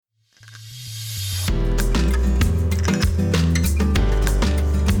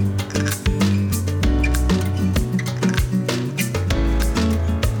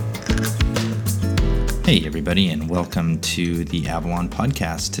everybody, and welcome to the Avalon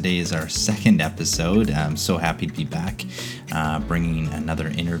podcast. Today is our second episode. I'm so happy to be back, bringing another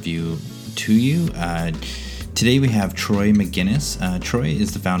interview to you. Today we have Troy McGinnis. Troy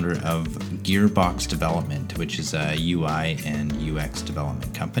is the founder of Gearbox Development, which is a UI and UX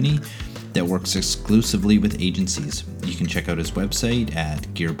development company that works exclusively with agencies. You can check out his website at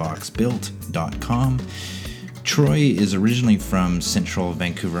gearboxbuilt.com. Troy is originally from central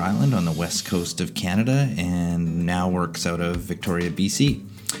Vancouver Island on the west coast of Canada and now works out of Victoria, BC.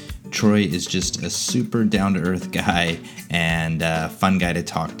 Troy is just a super down-to-earth guy and a fun guy to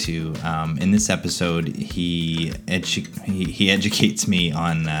talk to. In this episode, he educates me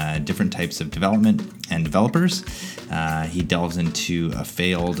on different types of development and developers. He delves into a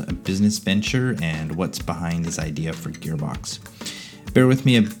failed business venture and what's behind his idea for Gearbox. Bear with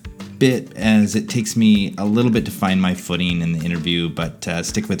me a bit as it takes me a little bit to find my footing in the interview, but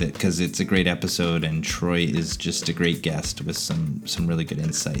stick with it because it's a great episode and Troy is just a great guest with some really good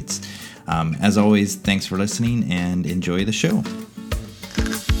insights. As always, thanks for listening and enjoy the show.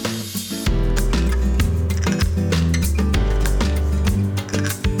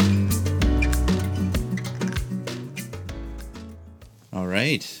 All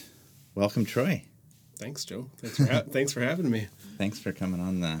right. Welcome, Troy. Thanks, Joe. Thanks for having me. Thanks for coming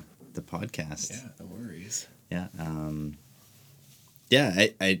on the podcast. Yeah, no worries. Yeah.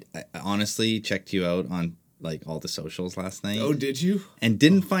 I honestly checked you out on like all the socials last night. Oh, did you? And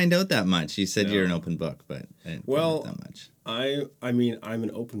didn't find out that much. You said you're an open book, but I didn't find out that much. I mean, I'm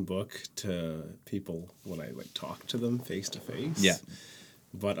an open book to people when I talk to them face to face. Yeah.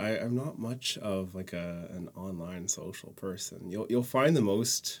 But I'm not much of an online social person. You'll find the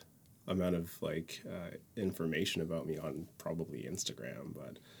most amount of information about me on probably Instagram,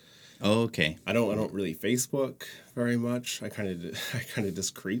 but Oh, okay. I don't really Facebook very much. I kind of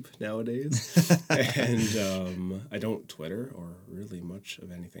just creep nowadays, and I don't Twitter or really much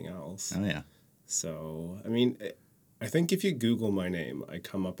of anything else. Oh yeah. So I mean, I think if you Google my name, I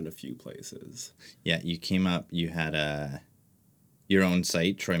come up in a few places. Yeah, you came up. You had your own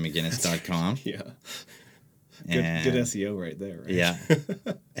site, troymcginnis.com. Yeah. Good SEO right there, right? Yeah.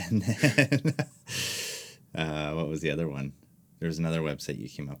 And then what was the other one? There was another website you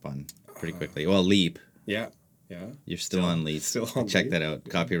came up on pretty quickly. Well, Leap. Yeah. You're still on Leap. Still on Check Leap. that out.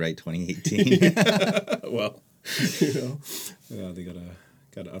 Copyright 2018. Well, they gotta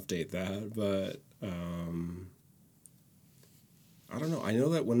update that. But I don't know. I know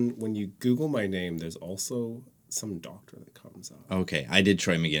that when you Google my name, there's also some doctor that comes up. Okay, I did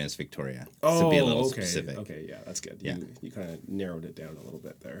Troy McGinnis Victoria. Oh, to be a little okay. specific. Okay, yeah, that's good. Yeah. You kind of narrowed it down a little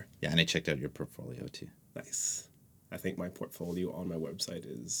bit there. Yeah, and I checked out your portfolio too. Nice. I think my portfolio on my website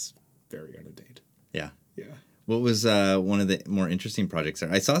is very out of date. Yeah. Yeah. What was one of the more interesting projects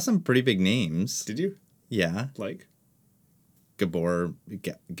there? I saw some pretty big names. Did you? Yeah. Like? Gabor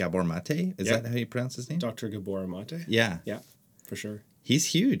Mate? Is that how you pronounce his name? Dr. Gabor Mate? Yeah. Yeah, for sure. He's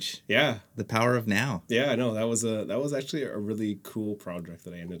huge. Yeah. The power of now. Yeah, I know. That was actually a really cool project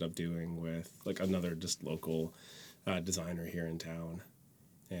that I ended up doing with another just local designer here in town.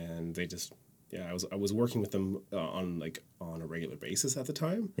 And they just I was working with them on a regular basis at the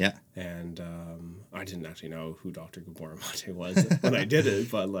time. Yeah. And I didn't actually know who Dr. Gabor Mate was when I did it,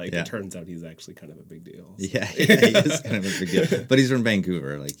 but It turns out he's actually kind of a big deal. So. Yeah, he is kind of a big deal. But he's from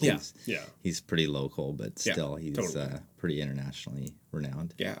Vancouver. He's pretty local, but still he's totally. Pretty internationally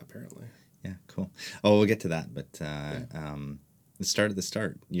renowned. Yeah, apparently. Yeah, cool. Oh, we'll get to that, but the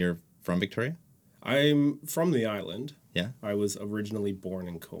start. You're from Victoria? I'm from the island. Yeah. I was originally born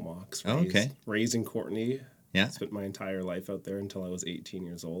in Comox. Raised in Courtenay. Yeah. Spent my entire life out there until I was 18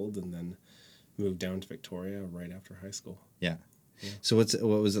 years old, and then moved down to Victoria right after high school. Yeah. So what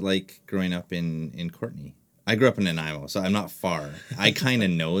was it like growing up in Courtenay? I grew up in Nanaimo, so I'm not far. I kind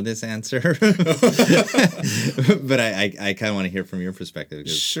of know this answer, but I kind of want to hear from your perspective.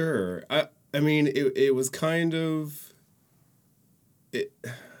 Sure. I mean, it was kind of...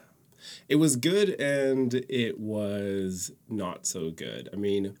 It was good and it was not so good. I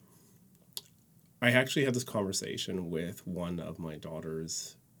mean, I actually had this conversation with one of my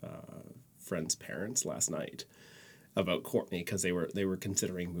daughter's friend's parents last night about Courtenay because they were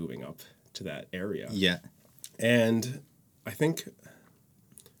considering moving up to that area. Yeah. And I think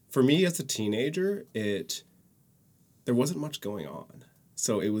for me as a teenager, there wasn't much going on.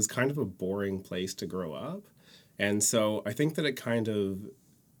 So it was kind of a boring place to grow up. And so I think that it kind of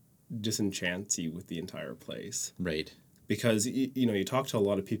disenchants you with the entire place. Right. Because, you talk to a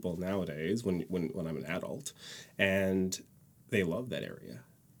lot of people nowadays when I'm an adult, and they love that area.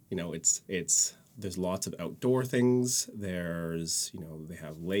 It's there's lots of outdoor things. There's, they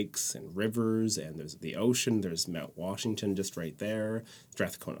have lakes and rivers, and there's the ocean. There's Mount Washington just right there,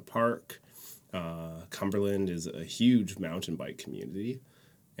 Strathcona Park. Cumberland is a huge mountain bike community.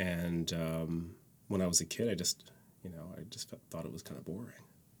 And when I was a kid, I just thought it was kind of boring.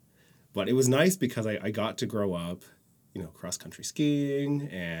 But it was nice because I got to grow up, cross-country skiing,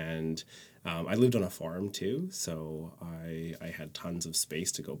 and I lived on a farm too, so I had tons of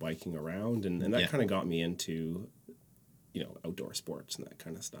space to go biking around, and that kind of got me into, outdoor sports and that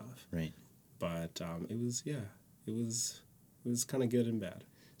kind of stuff. Right. But it was kind of good and bad.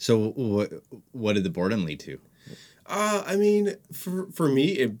 So what did the boredom lead to? I mean, for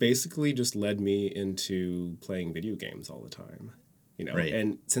me, it basically just led me into playing video games all the time. Right.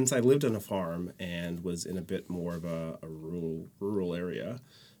 And since I lived on a farm and was in a bit more of a rural area,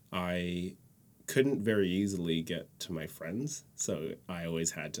 I couldn't very easily get to my friends. So I always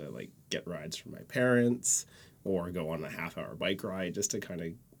had to get rides from my parents or go on a half-hour bike ride just to kind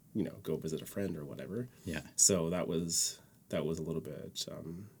of, go visit a friend or whatever. Yeah. So that was a little bit,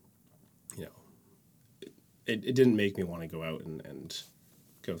 it didn't make me want to go out and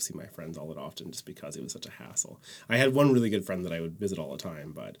go see my friends all that often just because it was such a hassle. I had one really good friend that I would visit all the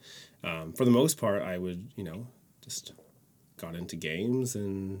time, but for the most part, I would, just got into games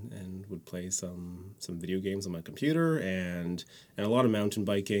and would play some video games on my computer and a lot of mountain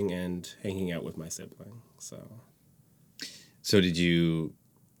biking and hanging out with my sibling. So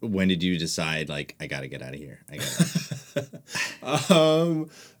when did you decide, I got to get out of here?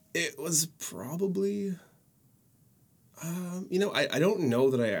 It was probably... I don't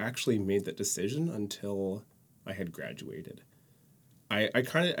know that I actually made that decision until I had graduated. I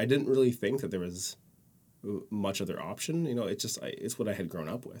didn't really think that there was much other option. It's what I had grown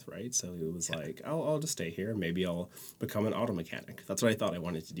up with, right? So it was I'll just stay here. Maybe I'll become an auto mechanic. That's what I thought I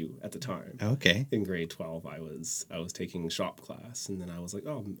wanted to do at the time. Okay. In grade 12, I was taking shop class, and then I was like,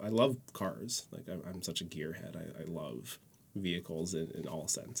 oh, I love cars. I'm such a gearhead. I love vehicles in all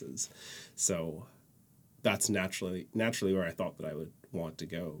senses. So that's naturally where I thought that I would want to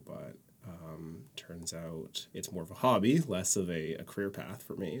go, but turns out it's more of a hobby, less of a career path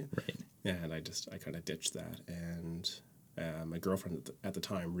for me. Right. And I kind of ditched that, and my girlfriend at the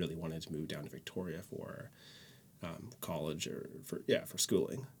time really wanted to move down to Victoria for college or for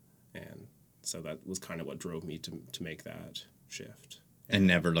schooling, and so that was kind of what drove me to make that shift. And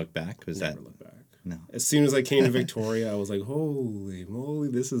never look back? Never look back. No. As soon as I came to Victoria, I was like, holy moly,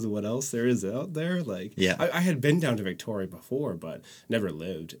 this is what else there is out there. I had been down to Victoria before, but never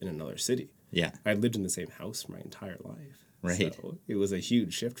lived in another city. Yeah. I'd lived in the same house for my entire life. Right. So it was a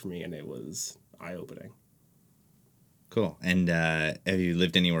huge shift for me, and it was eye-opening. Cool. And have you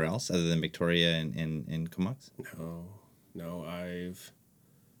lived anywhere else other than Victoria and Comox? No,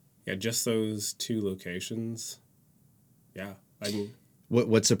 just those two locations. Yeah, I mean...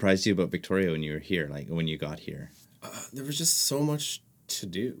 What surprised you about Victoria when you were here, when you got here? There was just so much to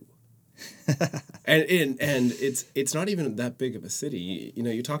do. and it's not even that big of a city.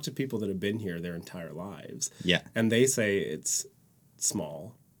 You talk to people that have been here their entire lives. Yeah. And they say it's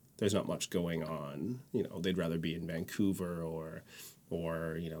small. There's not much going on. They'd rather be in Vancouver or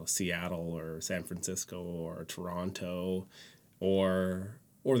Seattle or San Francisco or Toronto, or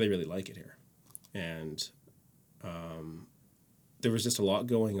they really like it here. And there was just a lot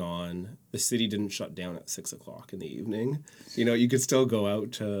going on. The city didn't shut down at 6:00 in the evening. You could still go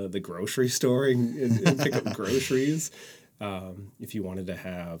out to the grocery store and pick up groceries. If you wanted to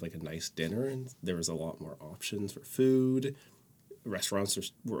have a nice dinner, and there was a lot more options for food.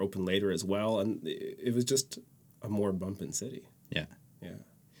 Restaurants were open later as well, and it was just a more bumpin' city. Yeah. Yeah.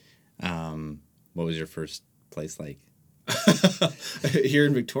 What was your first place like? Here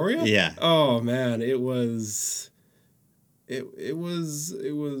in Victoria? Yeah. Oh man, it was all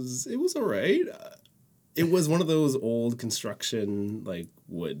right. It was one of those old construction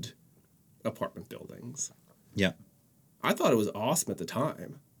wood apartment buildings. Yeah. I thought it was awesome at the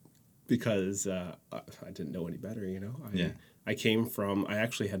time because I didn't know any better, I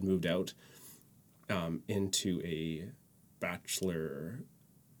actually had moved out into a bachelor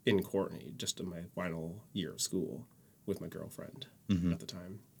in Courtenay just in my final year of school with my girlfriend at the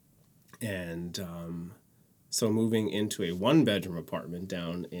time. And so moving into a one-bedroom apartment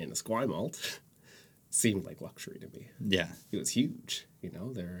down in Esquimalt seemed like luxury to me. Yeah. It was huge.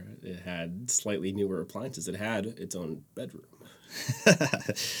 It had slightly newer appliances. It had its own bedroom.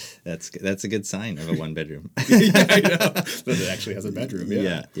 That's a good sign of a one-bedroom. Yeah, I know. That it actually has a bedroom,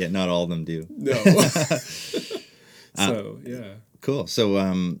 yeah. Yeah, not all of them do. No. So, yeah. Cool. So,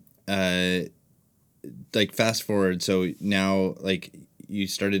 fast forward. So now, you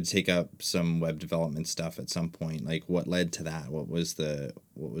started to take up some web development stuff at some point. Like, what led to that? What was the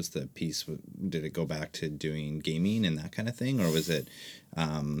piece? Did it go back to doing gaming and that kind of thing, or was it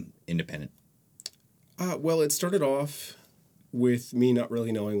independent? Well, it started off with me not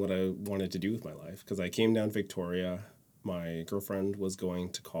really knowing what I wanted to do with my life, because I came down to Victoria. My girlfriend was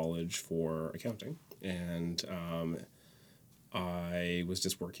going to college for accounting, and I was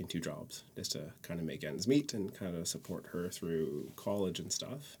just working 2 jobs just to kind of make ends meet and kind of support her through college and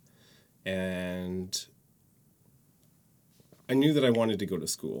stuff. And I knew that I wanted to go to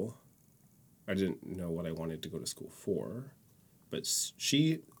school. I didn't know what I wanted to go to school for, but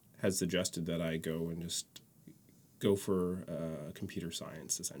she had suggested that I go and just go for computer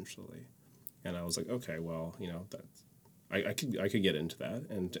science, essentially. And I was like, okay, well, that's I could get into that,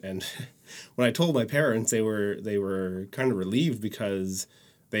 and when I told my parents, they were kind of relieved, because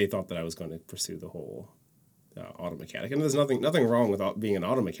they thought that I was going to pursue the whole auto mechanic. And there's nothing wrong with being an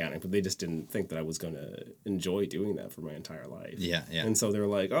auto mechanic, but they just didn't think that I was going to enjoy doing that for my entire life. Yeah. And so they were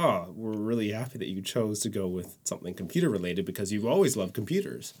like, "Oh, we're really happy that you chose to go with something computer related, because you've always loved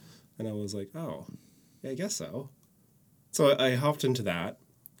computers." And I was like, "Oh, yeah, I guess so." So I hopped into that.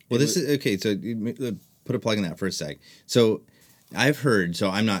 Well, this is okay. So put a plug in that for a sec. So I've heard, so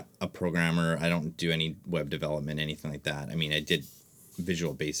I'm not a programmer. I don't do any web development, anything like that. I mean, I did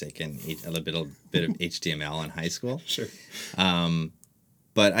Visual Basic and a little bit of HTML in high school. Sure.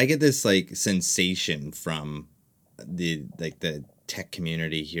 But I get this like sensation from the tech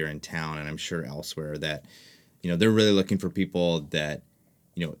community here in town, and I'm sure elsewhere, that, they're really looking for people that,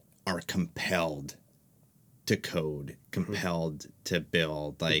 are compelled to code, compelled to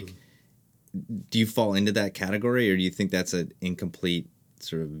build. Like, do you fall into that category, or do you think that's an incomplete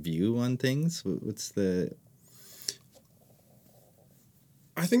sort of view on things? What's the...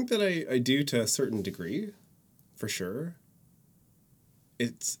 I think that I do, to a certain degree, for sure.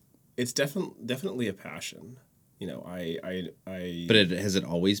 It's definitely a passion. But has it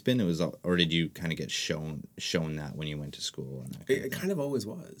always been? Or did you kind of get shown that when you went to school? And it kind of always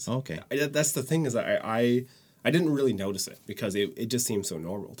was. Oh, okay. That's the thing, is I didn't really notice it, because it just seemed so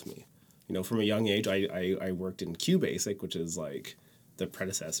normal to me. From a young age, I worked in QBasic, which is like the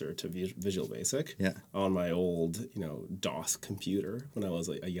predecessor to Visual Basic, on my old, DOS computer when I was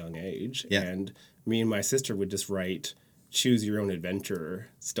a young age. Yeah. And me and my sister would just write choose your own adventure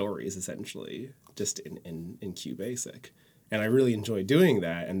stories, essentially, just in QBasic. And I really enjoyed doing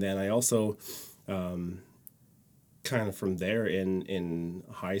that. And then I also, kind of from there in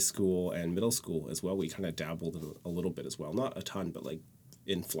high school and middle school as well, we kind of dabbled in a little bit as well. Not a ton, but like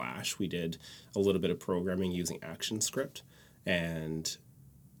in Flash, we did a little bit of programming using ActionScript, and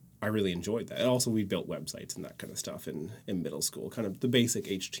I really enjoyed that. And also, we built websites and that kind of stuff in middle school, kind of the basic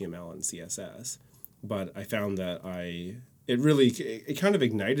HTML and CSS. But I found that it kind of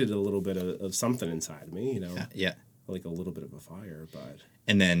ignited a little bit of something inside of me, Yeah. Like a little bit of a fire. But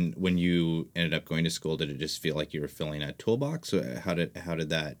and then when you ended up going to school, did it just feel like you were filling a toolbox? Or how did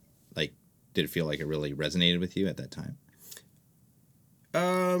that, like, did it feel like it really resonated with you at that time?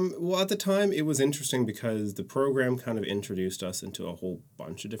 Well, at the time, it was interesting, because the program kind of introduced us into a whole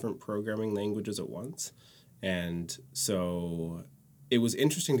bunch of different programming languages at once. And so it was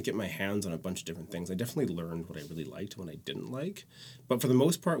interesting to get my hands on a bunch of different things. I definitely learned what I really liked and what I didn't like. But for the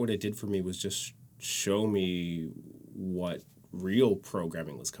most part, what it did for me was just show me what real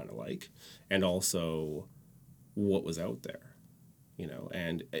programming was kind of like, and also what was out there.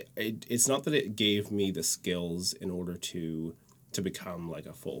 And it's not that it gave me the skills in order to become like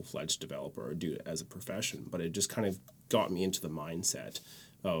a full-fledged developer or do it as a profession, but it just kind of got me into the mindset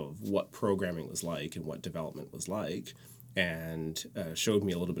of what programming was like and what development was like, and showed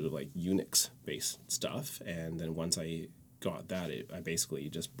me a little bit of like Unix-based stuff. And then once I got that, I basically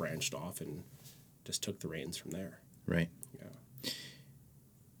just branched off and just took the reins from there. Right. Yeah.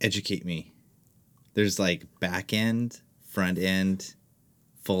 Educate me. There's like back end, front end,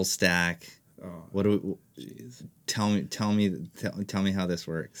 full stack. Oh, what do we, geez. Tell me how this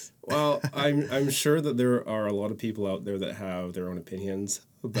works. Well, I'm sure that there are a lot of people out there that have their own opinions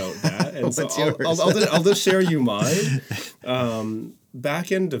about that, and so I'll just share you mine.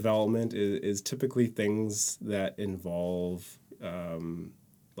 Back-end development is typically things that involve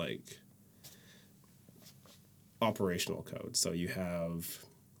like operational code. So you have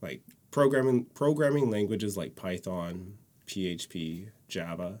like programming languages like Python, PHP,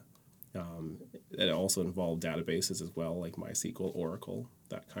 Java. It also involved databases as well, like MySQL, Oracle,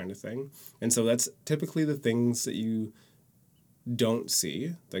 that kind of thing. And so that's typically the things that you don't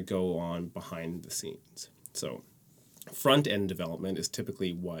see that go on behind the scenes. So Front-end development is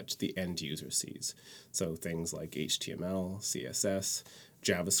typically what the end user sees. So things like HTML, CSS,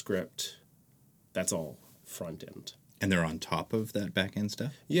 JavaScript, that's all front-end. And they're on top of that back-end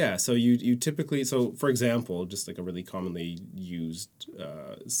stuff? Yeah, so you typically, so for example, just like a really commonly used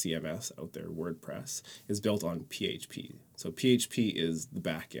CMS out there, WordPress, is built on PHP. So PHP is the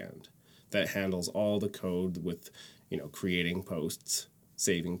back-end that handles all the code with, creating posts,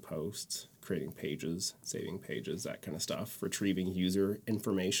 saving posts, creating pages, saving pages, that kind of stuff, retrieving user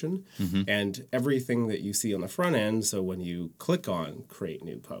information, and everything that you see on the front end. So when you click on create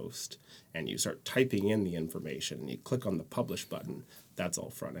new post and you start typing in the information and you click on the publish button, that's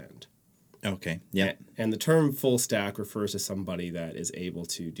all front end. Okay, yeah. And the term full stack refers to somebody that is able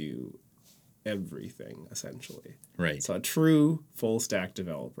to do everything, essentially. Right. So a true full stack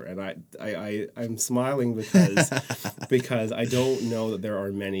developer. And I'm smiling because I don't know that there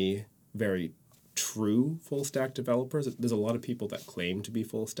are many very true full stack developers. There's a lot of people that claim to be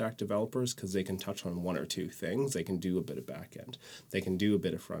full stack developers because they can touch on one or two things. They can do a bit of back end. They can do a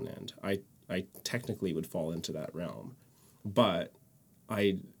bit of front end. I technically would fall into that realm. But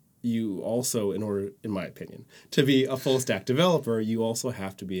you also, in my opinion, to be a full stack developer, you also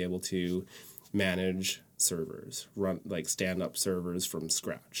have to be able to manage servers, stand up servers from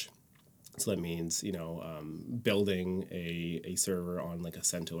scratch. So that means, building a server on like a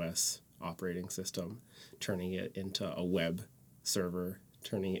CentOS operating system, turning it into a web server,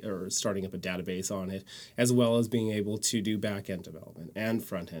 starting up a database on it, as well as being able to do back-end development and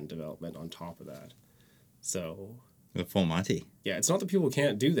front-end development on top of that. So the full Monty. Yeah, it's not that people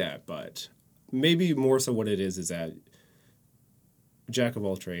can't do that, but maybe more so what it is that jack of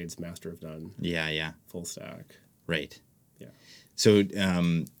all trades, master of none. Yeah. Full stack. Right. Yeah. So,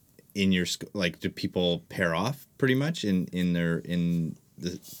 in your do people pair off pretty much from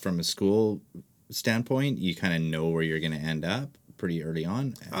a school standpoint? You kind of know where you're going to end up pretty early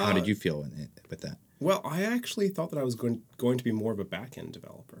on. How did you feel with that? Well, I actually thought that I was going to be more of a back-end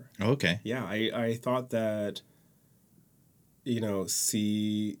developer. Okay. Yeah, I thought that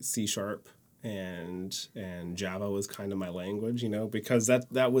C# and Java was kind of my language, because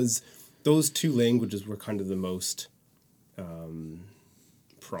that was, those two languages were kind of the most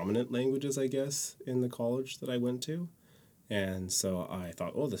prominent languages, I guess, in the college that I went to. And so I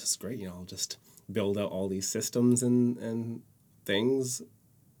thought, oh, this is great. I'll just build out all these systems and things.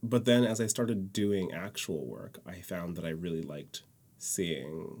 But then as I started doing actual work, I found that I really liked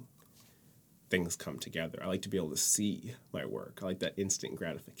seeing things come together. I like to be able to see my work. I like that instant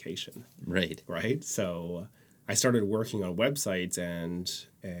gratification. Right. Right? So I started working on websites, and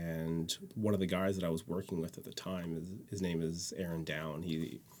one of the guys that I was working with at the time, his name is Aaron Down.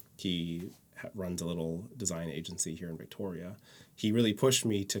 He runs a little design agency here in Victoria. He really pushed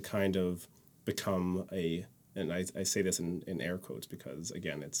me to kind of become and I say this in air quotes because,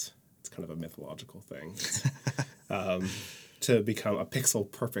 again, it's kind of a mythological thing. To become a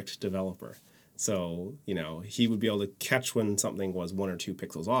pixel-perfect developer. So, he would be able to catch when something was 1 or 2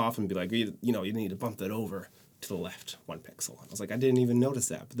 pixels off and be like, you need to bump that over to the left 1 pixel. I was like, I didn't even notice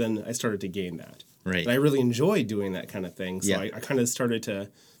that. But then I started to gain that. Right. And I really enjoyed doing that kind of thing. So yeah. I kind of started to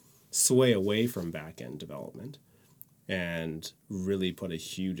sway away from back-end development and really put a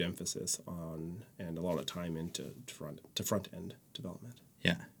huge emphasis on and a lot of time into front-end development.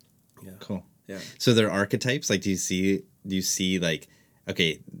 Yeah. Yeah. Cool. Yeah. So there are archetypes. Like, do you see like,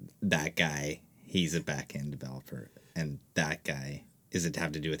 okay, that guy, he's a back-end developer, and that guy, is it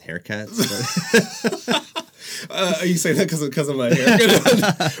have to do with haircuts? Are you saying that because of my hair?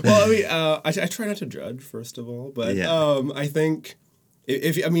 Well, I mean, I try not to judge, first of all, but yeah. I think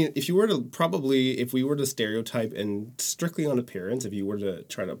if we were to stereotype and strictly on appearance, if you were to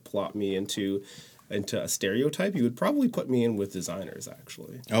try to plot me into a stereotype, you would probably put me in with designers,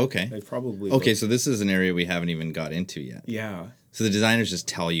 actually. Okay. They probably Okay, so this is an area we haven't even got into yet. Yeah. So the designers just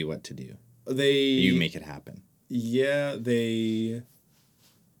tell you what to do. You make it happen. Yeah,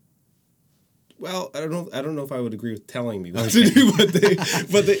 well, I don't know if I would agree with telling me what to do, but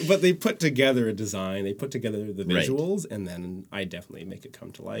they put together a design, they put together the visuals, right. And then I definitely make it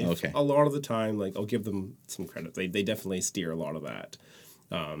come to life. Okay. A lot of the time, I'll give them some credit. They definitely steer a lot of that,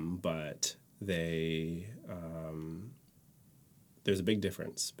 but there's a big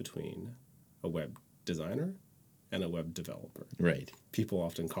difference between a web designer and a web developer. Right. People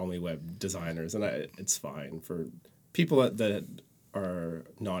often call me web designers, and it's fine. For people that are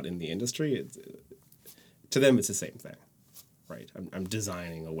not in the industry, to them it's the same thing, right? I'm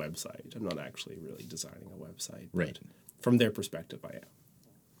designing a website. I'm not actually really designing a website. Right. From their perspective, I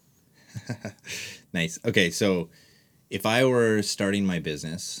am. Nice. Okay, so if I were starting my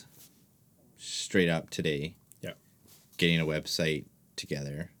business straight up today, yeah, getting a website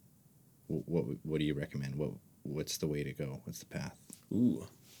together, what do you recommend? What's the way to go? What's the path? Ooh.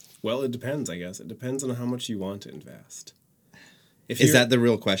 Well, it depends, I guess. It depends on how much you want to invest. Is that the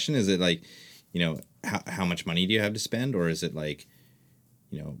real question? Is it like, how much money do you have to spend? Or is it like,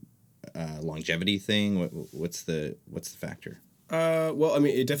 longevity thing? What's the factor? Well, I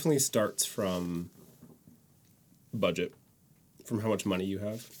mean, it definitely starts from budget, from how much money you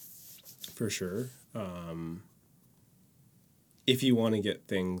have, for sure. If you want to get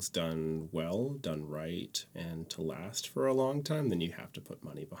things done well, done right, and to last for a long time, then you have to put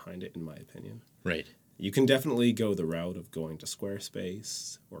money behind it, in my opinion. Right. You can definitely go the route of going to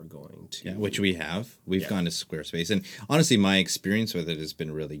Squarespace or going to... Yeah, which we have. We've gone to Squarespace. And honestly, my experience with it has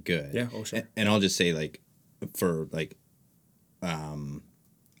been really good. Yeah, oh, sure. And I'll just say, like, for, like,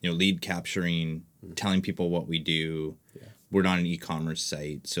 lead capturing, telling people what we do. Yeah. We're not an e-commerce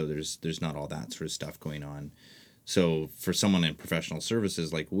site, so there's not all that sort of stuff going on. So for someone in professional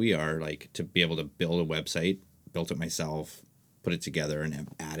services like we are, like, to be able to build a website, built it myself, put it together, and have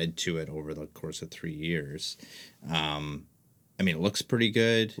added to it over the course of 3 years. It looks pretty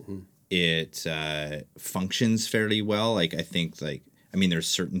good. Mm-hmm. It functions fairly well. Like, I think, there's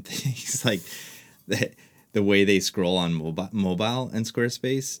certain things like the way they scroll on mobile and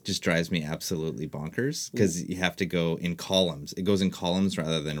Squarespace just drives me absolutely bonkers, because you have to go in columns. It goes in columns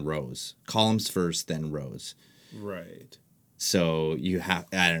rather than rows. Columns first, then rows. Right. So you have,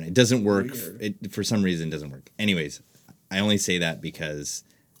 I don't know, it doesn't work. It, for some reason, it doesn't work. Anyways, I only say that because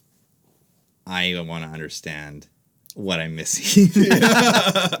I want to understand what I'm missing.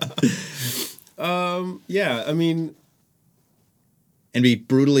 And be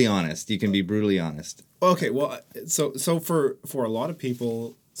brutally honest. You can be brutally honest. Okay, well, so for a lot of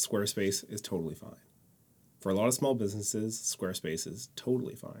people, Squarespace is totally fine. For a lot of small businesses, Squarespace is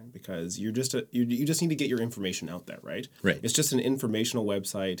totally fine, because you just need to get your information out there, right? Right. It's just an informational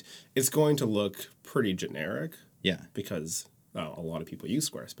website. It's going to look pretty generic. Yeah. Because a lot of people use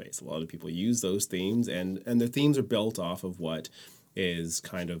Squarespace. A lot of people use those themes, and their themes are built off of what is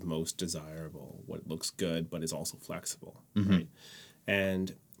kind of most desirable, what looks good but is also flexible, right?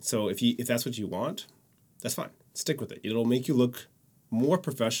 And so if that's what you want, that's fine. Stick with it. It'll make you look more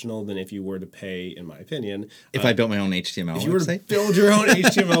professional than if you were to pay, in my opinion. If I built my own HTML website? If you were to build your own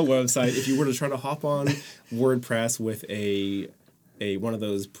HTML website, if you were to try to hop on WordPress with a one of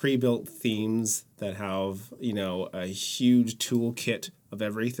those pre-built themes that have, a huge toolkit of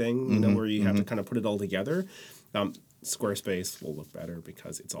everything, where you have to kind of put it all together, Squarespace will look better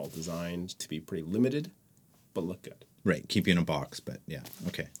because it's all designed to be pretty limited, but look good. Right, keep you in a box, but yeah,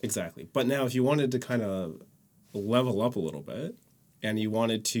 okay. Exactly. But now if you wanted to kind of level up a little bit, and you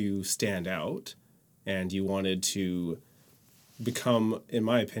wanted to stand out, and you wanted to become, in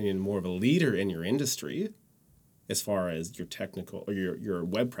my opinion, more of a leader in your industry, as far as your technical or your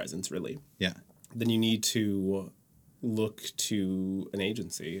web presence, really. Yeah. Then you need to look to an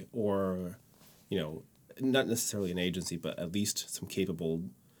agency, or, not necessarily an agency, but at least some capable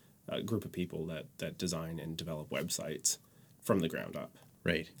group of people that design and develop websites from the ground up.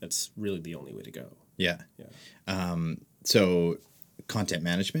 Right. That's really the only way to go. Yeah. Yeah. So content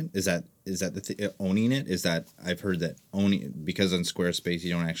management, is that owning it? Is that, I've heard that owning, because on Squarespace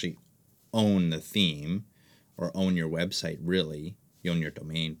you don't actually own the theme or own your website, really. You own your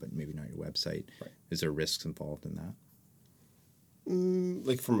domain, but maybe not your website. Right. Is there risks involved in that?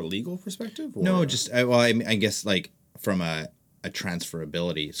 Like from a legal perspective? Or? No, just, I guess like from a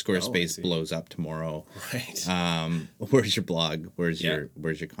transferability. Squarespace blows up tomorrow. Right. Where's your blog? Where's your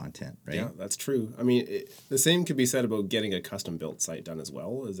content? Right. Yeah, that's true. I mean, the same could be said about getting a custom built site done as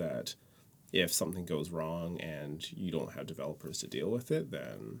well. Is that if something goes wrong and you don't have developers to deal with it,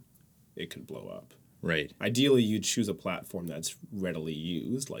 then it could blow up. Right. Ideally, you'd choose a platform that's readily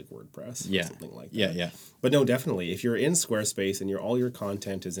used, like WordPress or something like that. Yeah, yeah. But no, definitely, if you're in Squarespace and all your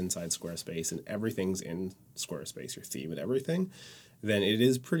content is inside Squarespace and everything's in Squarespace, your theme and everything, then it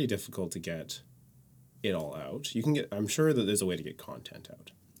is pretty difficult to get it all out. You can get, I'm sure that there's a way to get content out.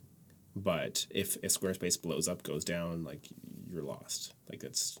 But if Squarespace blows up, goes down, like, you're lost. Like,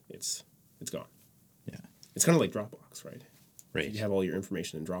 it's gone. Yeah. It's kind of like Dropbox, right? Right. If you have all your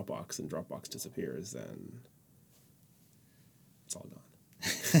information in Dropbox and Dropbox disappears, then it's all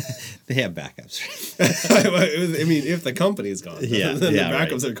gone. They have backups, right? I mean, if the company's gone, then the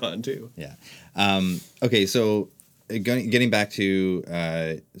backups are gone too. Yeah. Okay, so getting back to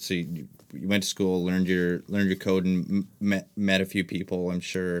so you went to school, learned your code, and met a few people, I'm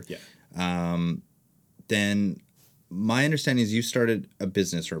sure. Yeah. Then my understanding is you started a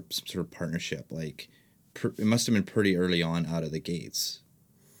business or some sort of partnership, like. It must have been pretty early on out of the gates,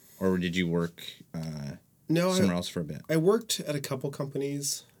 or did you work? somewhere else for a bit? I worked at a couple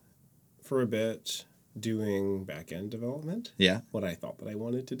companies for a bit doing back-end development. Yeah. What I thought that I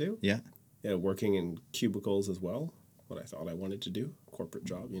wanted to do. Yeah. Yeah, working in cubicles as well. What I thought I wanted to do. Corporate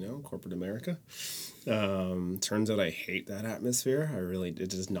job, corporate America. Turns out I hate that atmosphere. It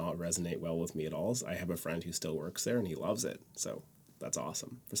does not resonate well with me at all. I have a friend who still works there and he loves it. So that's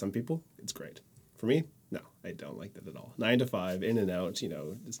awesome. For some people, it's great. For me, no, I don't like that at all. 9 to 5, in and out,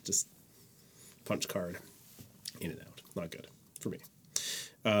 it's just punch card, in and out. Not good for me.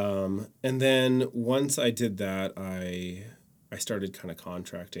 And then once I did that, I started kind of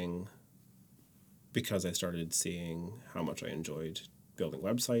contracting because I started seeing how much I enjoyed building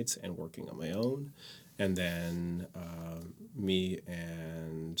websites and working on my own. And then me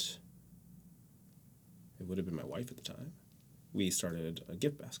and it would have been my wife at the time, we started a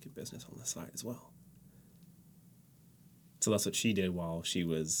gift basket business on the side as well. So that's what she did while she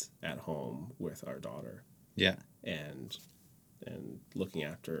was at home with our daughter. Yeah. And looking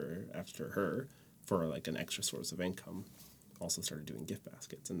after her for like an extra source of income. Also started doing gift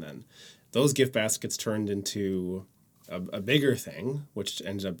baskets. And then those gift baskets turned into a bigger thing, which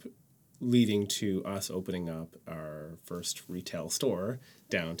ended up leading to us opening up our first retail store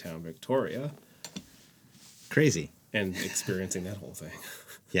downtown Victoria. Crazy. And experiencing that whole thing.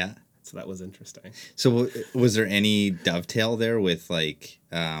 Yeah. So that was interesting. So was there any dovetail there with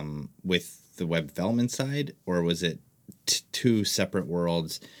with the web development side, or was it two separate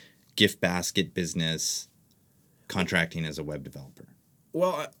worlds, gift basket business, contracting as a web developer?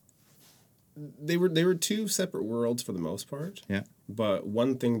 Well, they were two separate worlds for the most part. Yeah. But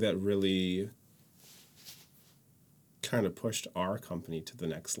one thing that really kind of pushed our company to the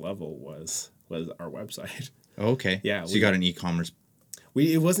next level was our website. Okay. Yeah. So you got an e-commerce.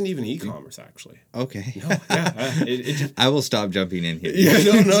 It wasn't even e-commerce actually. Okay. No. Yeah. I will stop jumping in here.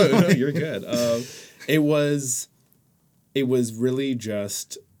 Yeah. No. You're good. It was really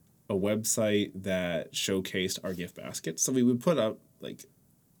just a website that showcased our gift baskets. So we would put up like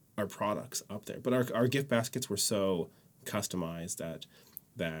our products up there, but our gift baskets were so customized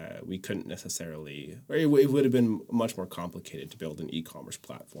that we couldn't necessarily, or it would have been much more complicated to build an e-commerce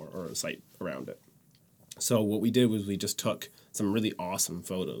platform or a site around it. So what we did was we just took some really awesome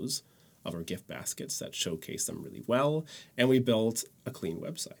photos of our gift baskets that showcased them really well, and we built a clean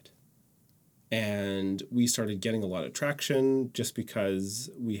website. And we started getting a lot of traction just because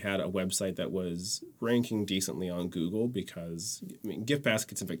we had a website that was ranking decently on Google because, gift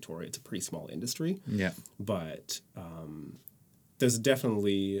baskets in Victoria, it's a pretty small industry. Yeah. But there's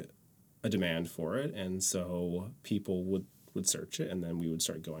definitely a demand for it. And so people would search it, and then we would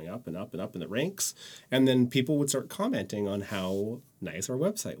start going up and up and up in the ranks. And then people would start commenting on how nice our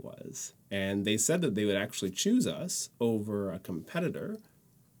website was. And they said that they would actually choose us over a competitor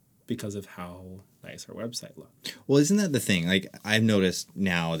because of how nice our website looked. Well, isn't that the thing? Like, I've noticed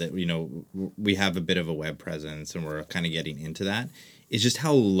now that, we have a bit of a web presence and we're kind of getting into that. It's just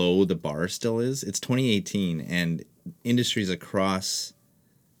how low the bar still is. It's 2018 and industries across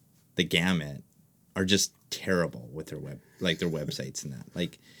the gamut are just terrible with their their websites and that.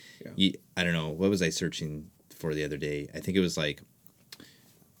 Like, yeah. I don't know, what was I searching for the other day? I think it was like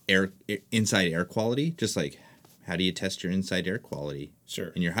inside air quality, just like, how do you test your inside air quality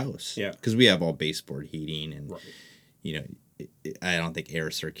in your house? Yeah. Because we have all baseboard heating and, right. I don't think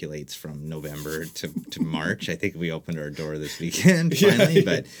air circulates from November to March. I think we opened our door this weekend finally.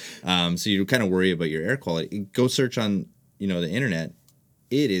 Yeah. But so you kind of worry about your air quality. Go search on, the internet.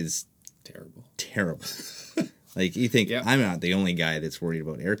 It is terrible. Like, you think, I'm not the only guy that's worried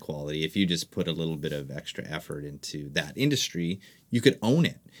about air quality. If you just put a little bit of extra effort into that industry, you could own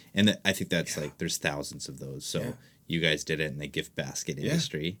it. And I think that's there's thousands of those. So you guys did it in the gift basket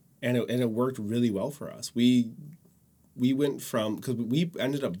industry. And it worked really well for us. We went from, because we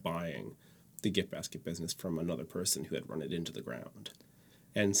ended up buying the gift basket business from another person who had run it into the ground.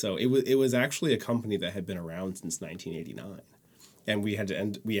 And so it was actually a company that had been around since 1989. And we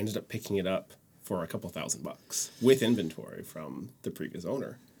ended up picking it up for a couple $1,000 with inventory from the previous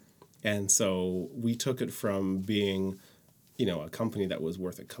owner. And so we took it from being, a company that was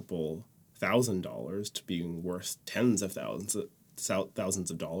worth a couple $1,000 to being worth tens of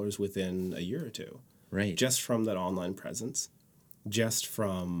thousands of dollars within a year or two. Right. Just from that online presence, just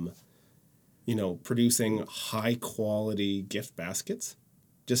from, producing high quality gift baskets,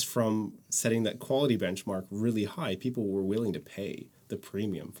 just from setting that quality benchmark really high. People were willing to pay the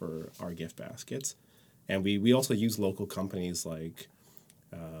premium for our gift baskets. And we also use local companies like,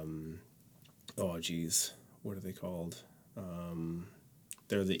 what are they called?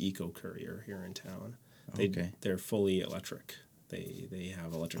 They're the Eco Courier here in town. They're fully electric. They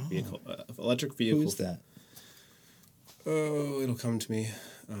have electric vehicle. Who's that? Oh, it'll come to me.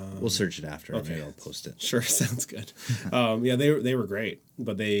 We'll search it after. Okay. Maybe I'll post it. Sure, sounds good. Yeah, they were great,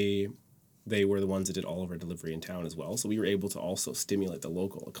 but they were the ones that did all of our delivery in town as well. So we were able to also stimulate the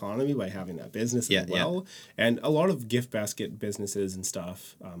local economy by having that business as well. Yeah. And a lot of gift basket businesses and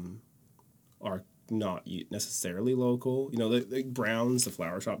stuff are not necessarily local. You know, the Browns, the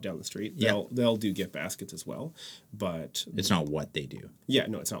flower shop down the street, they'll do gift baskets as well, but it's not what they do. Yeah,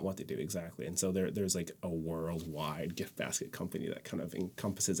 no, it's not what they do, exactly. And so there's like a worldwide gift basket company that kind of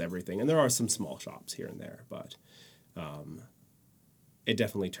encompasses everything. And there are some small shops here and there, but it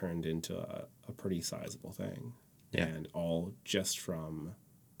definitely turned into a pretty sizable thing. Yeah. And all just from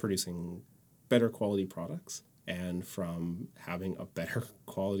producing better quality products and from having a better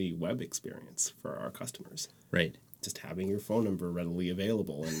quality web experience for our customers. Right. Just having your phone number readily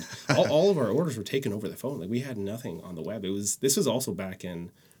available. And all of our orders were taken over the phone. Like, we had nothing on the web. This was also back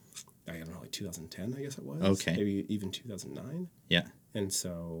in, I don't know, like 2010, I guess it was. Okay. Maybe even 2009. Yeah. And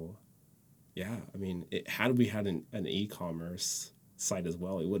so, yeah, I mean, had we had an e-commerce site as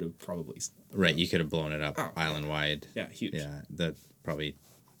well, it would have probably... Right, you could have blown it up island-wide. Yeah, huge. Yeah, that probably...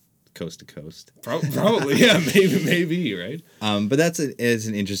 coast to coast. Probably, yeah, maybe, right? But is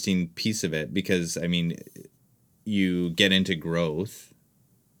an interesting piece of it, because, I mean, you get into growth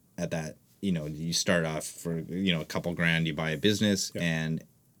at that, you know, you start off for, you know, a couple grand, you buy a business, and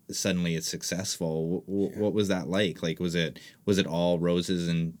suddenly it's successful. What was that like? Like, was it all roses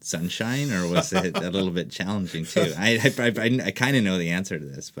and sunshine, or was it a little bit challenging too? I kind of know the answer to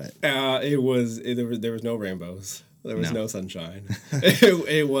this, but there was no rainbows. There was no sunshine.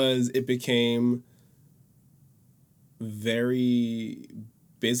 It became very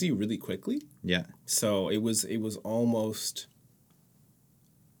busy really quickly. Yeah. So it was almost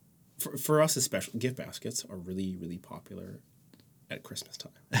for us, especially, gift baskets are really, really popular at Christmas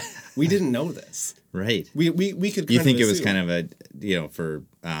time. We didn't know this. Right. We could. You think it was kind of a, you know, for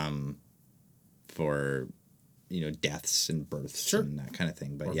you know, deaths and births and that kind of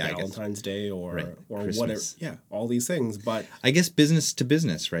thing. But or yeah, Valentine's Day or Christmas. whatever. Yeah, all these things. But I guess business to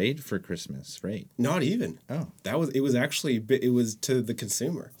business, right? For Christmas, right? Not even. Oh. It was to the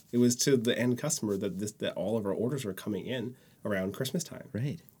consumer. It was to the end customer that all of our orders were coming in around Christmas time.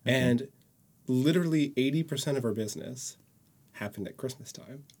 Right. Okay. And literally 80% of our business happened at Christmas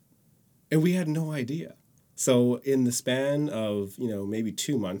time. And we had no idea. So in the span of, you know, maybe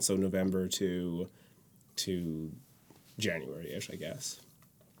 2 months, so November to January-ish, I guess,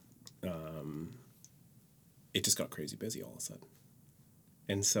 it just got crazy busy all of a sudden.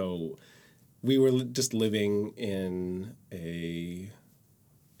 And so we were just living in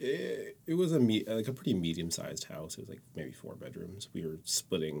it was a pretty medium-sized house. It was like maybe 4 bedrooms. We were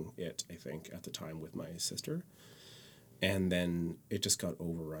splitting it, I think, at the time with my sister. And then it just got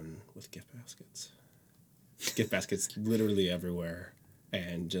overrun with gift baskets. Gift baskets literally everywhere.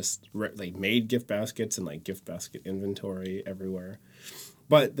 And just like made gift baskets and like gift basket inventory everywhere.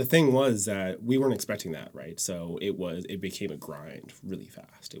 But the thing was that we weren't expecting that, right? So it became a grind really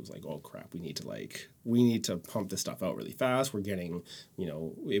fast. It was like, oh crap, we need to pump this stuff out really fast. We're getting, you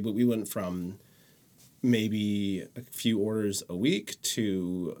know, we went from maybe a few orders a week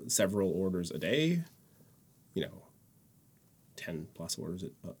to several orders a day, you know, 10 plus orders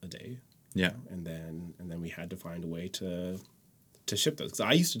a day. Yeah. You know? And then we had to find a way to ship those. Because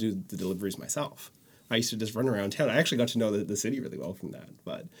I used to do the deliveries myself. I used to just run around town. I actually got to know the city really well from that.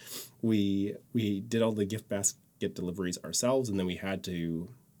 But we did all the gift basket deliveries ourselves, and then we had to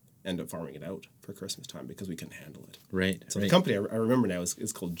end up farming it out for Christmas time because we couldn't handle it. Right. So the company I remember now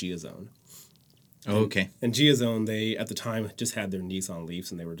is called Geozone. Oh, okay. And Geozone, they at the time just had their Nissan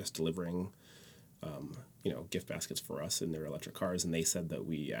Leafs, and they were just delivering you know, gift baskets for us in their electric cars, and they said that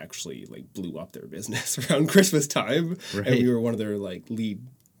we actually like blew up their business around Christmas time, and we were one of their like lead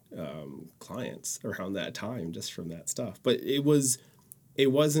clients around that time just from that stuff. But it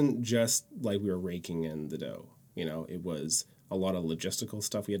wasn't just like we were raking in the dough, you know. It was a lot of logistical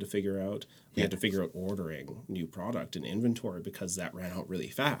stuff we had to figure out. We had to figure out ordering new product and inventory because that ran out really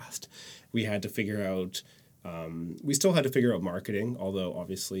fast. We had to figure out we still had to figure out marketing, although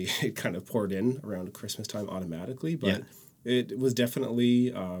obviously it kind of poured in around Christmas time automatically. But it was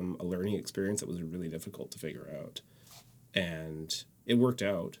definitely a learning experience that was really difficult to figure out. And it worked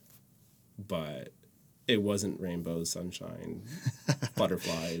out, but it wasn't rainbows, sunshine,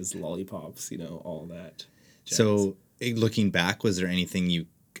 butterflies, lollipops, you know, all that jazz. So looking back, was there anything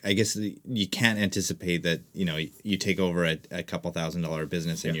I guess you can't anticipate that, you know, you take over a couple $1,000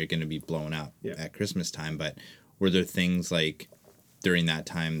 business and you're going to be blown up at Christmas time. But were there things like during that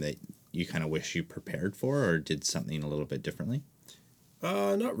time that you kind of wish you prepared for or did something a little bit differently?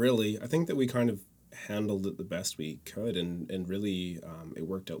 Not really. I think that we kind of handled it the best we could, and really it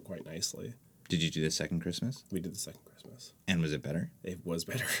worked out quite nicely. Did you do the second Christmas? We did the second Christmas. And was it better? It was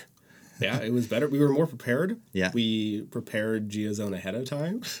better. Yeah, it was better. We were more prepared. Yeah. We prepared GeoZone ahead of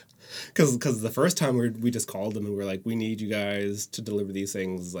time. Because the first time we just called them and we were like, we need you guys to deliver these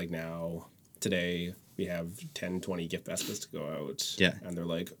things like now, today. We have 10, 20 gift baskets to go out. Yeah. And they're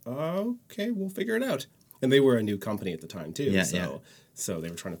like, okay, we'll figure it out. And they were a new company at the time too. Yeah, So they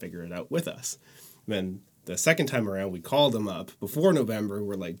were trying to figure it out with us. Then the second time around, we called them up before November.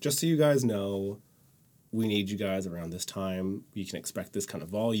 We're like, just so you guys know, we need you guys around this time. You can expect this kind of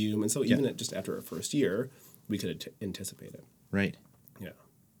volume. And so even just after our first year, we could anticipate it. Right. Yeah.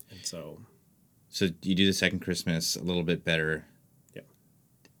 And so you do the second Christmas a little bit better. Yeah.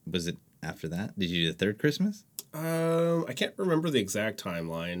 Was it after that? Did you do the third Christmas? I can't remember the exact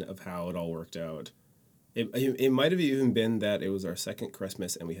timeline of how it all worked out. It might have even been that it was our second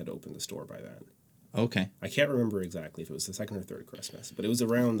Christmas and we had opened the store by then. Okay. I can't remember exactly if it was the second or third Christmas, but it was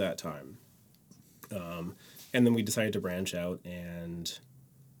around that time. And then we decided to branch out, and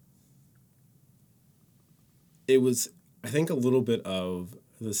it was, I think, a little bit of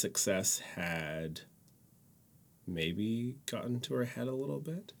the success had maybe gotten to our head a little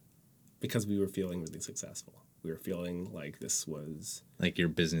bit because we were feeling really successful. We were feeling like this was... Like your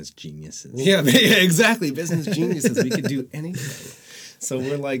business geniuses. Yeah, exactly. Business geniuses. We could do anything. So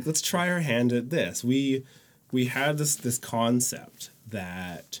we're like, let's try our hand at this. We had this concept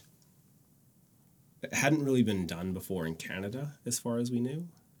that hadn't really been done before in Canada, as far as we knew.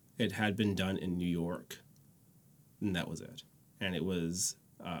 It had been done in New York, and that was it. And it was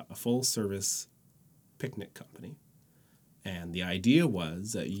a full-service picnic company. And the idea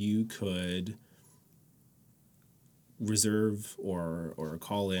was that you could reserve or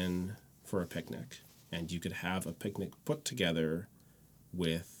call in for a picnic, and you could have a picnic put together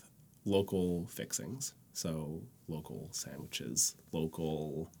with local fixings. So local sandwiches,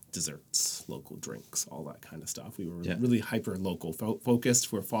 local desserts, local drinks, all that kind of stuff. We were really hyper-local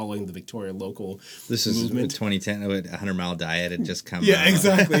focused. We're following the Victoria local This is movement. 2010, a 100-mile diet had just come out. Yeah,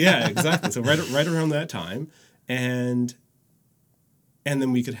 exactly. Yeah, exactly. So right around that time. And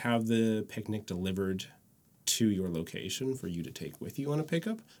then we could have the picnic delivered to your location for you to take with you on a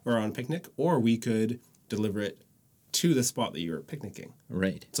pickup or on a picnic, or we could deliver it to the spot that you're picnicking.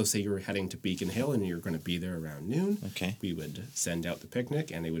 Right. So say you're heading to Beacon Hill and you're going to be there around noon. Okay. We would send out the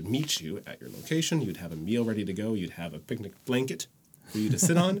picnic and they would meet you at your location. You'd have a meal ready to go. You'd have a picnic blanket for you to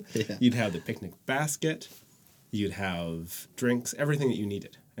sit on. Yeah. You'd have the picnic basket. You'd have drinks, everything that you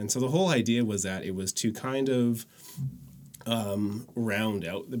needed. And so the whole idea was that it was to kind of round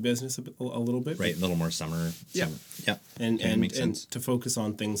out the business a little bit. Right, a little more summer. Yeah. Yeah. And makes sense. to focus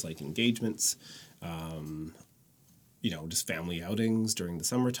on things like engagements, just family outings during the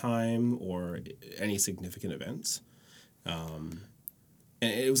summertime or any significant events. And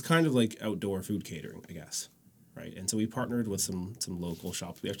it was kind of like outdoor food catering, I guess, right? And so we partnered with some local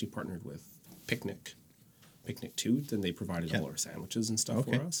shops. We actually partnered with Picnic Tooth, and they provided all our sandwiches and stuff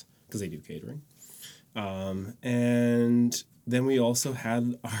for us because they do catering. And then we also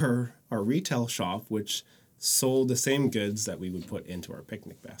had our retail shop, which sold the same goods that we would put into our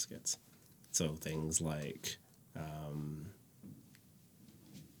picnic baskets. So things like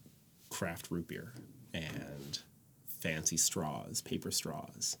craft root beer and fancy straws, paper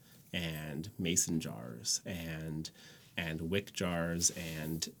straws, and mason jars and wick jars,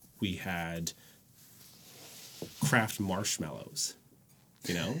 and we had craft marshmallows,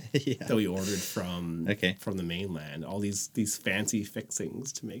 that we ordered from the mainland. All these fancy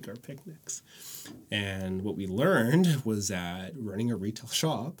fixings to make our picnics. And what we learned was that running a retail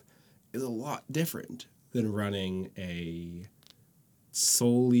shop is a lot different than running a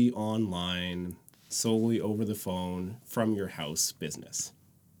solely online, solely over the phone, from your house business.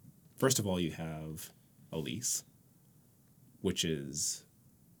 First of all, you have a lease, which is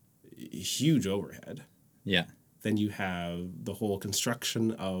a huge overhead. Yeah. Then you have the whole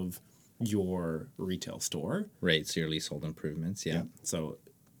construction of your retail store. Right, so your leasehold improvements, yeah. So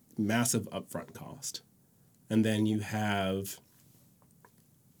massive upfront cost. And then you have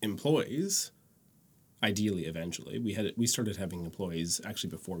employees, ideally eventually. We started having employees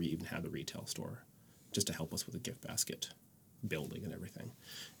actually before we even had the retail store, just to help us with the gift basket building and everything.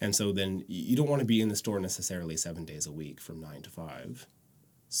 And so then you don't want to be in the store necessarily 7 days a week from 9 to 5.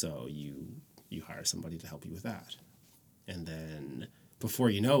 So you hire somebody to help you with that. And then before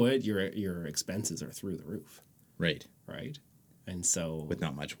you know it, your expenses are through the roof. Right. Right? And so... with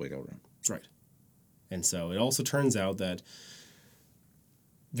not much wiggle room. That's right. And so it also turns out that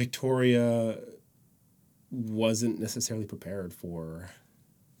Victoria wasn't necessarily prepared for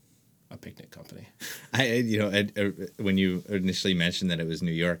a picnic company. When you initially mentioned that it was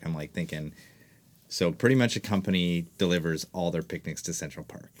New York, I'm like thinking, so pretty much a company delivers all their picnics to Central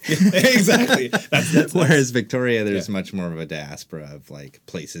Park. Exactly. That's Whereas Victoria, there's much more of a diaspora of like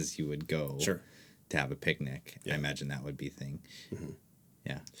places you would go to have a picnic. Yeah. I imagine that would be a thing. Mm-hmm.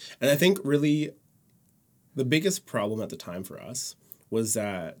 Yeah. And I think really the biggest problem at the time for us was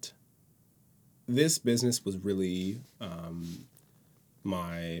that this business was really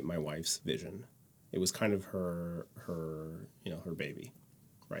my wife's vision. It was kind of her baby,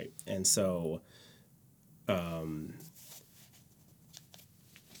 right? And so while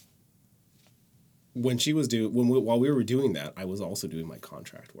we were doing that, I was also doing my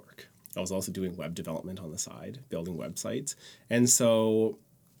contract work. I was also doing web development on the side, building websites. And so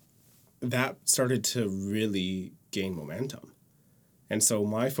that started to really gain momentum. And so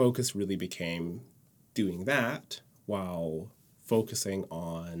my focus really became doing that while focusing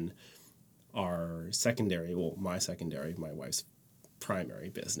on our my wife's primary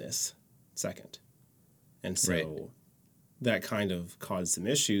business second. And so that kind of caused some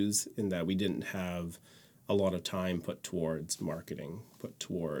issues in that we didn't have a lot of time put towards marketing, put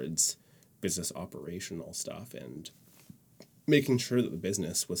towards business operational stuff, and making sure that the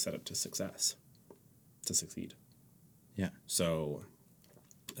business was set up to succeed. Yeah. So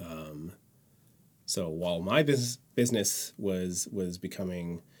while my business was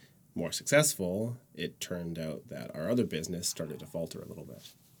becoming more successful, it turned out that our other business started to falter a little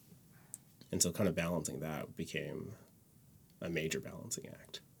bit. And so kind of balancing that became a major balancing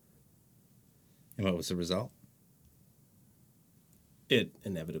act. And what was the result? It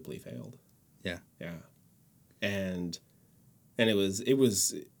inevitably failed. Yeah. Yeah. And it was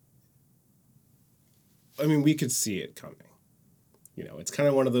I mean, we could see it coming. It's kind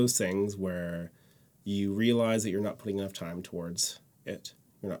of one of those things where you realize that you're not putting enough time towards it.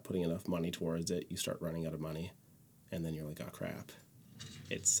 You're not putting enough money towards it. You start running out of money. And then you're like, oh, crap.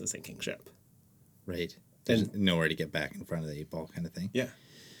 It's a sinking ship. Right. There's nowhere to get back in front of the 8 ball kind of thing. Yeah.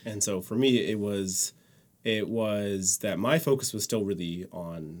 And so for me, it was that my focus was still really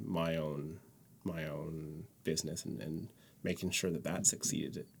on my own business and making sure that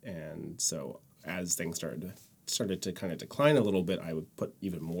succeeded. And so as things started to kind of decline a little bit, I would put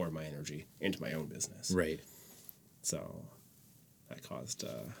even more of my energy into my own business. Right. So that caused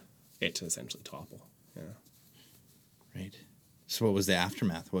it to essentially topple. Yeah. Right. So what was the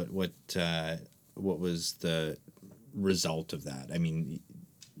aftermath? What was the result of that? I mean,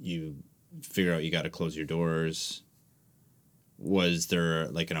 you figure out you got to close your doors. Was there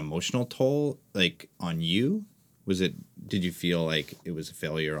like an emotional toll like on you? Did you feel like it was a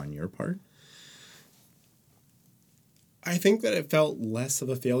failure on your part? I think that it felt less of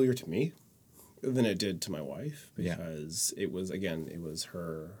a failure to me than it did to my wife, because it was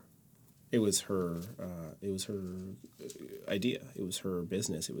her idea. It was her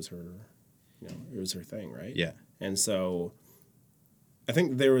business. It was her, it was her thing, right? Yeah. And so I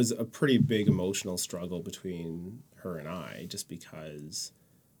think there was a pretty big emotional struggle between her and I, just because,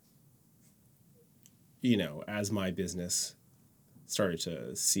 as my business started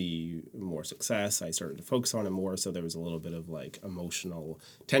to see more success, I started to focus on it more. So there was a little bit of like emotional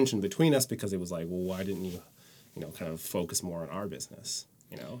tension between us, because it was like, well, why didn't you, kind of focus more on our business,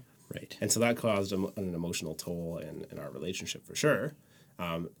 Right. And so that caused an emotional toll in our relationship for sure.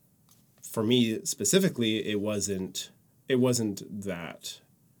 For me specifically, it wasn't that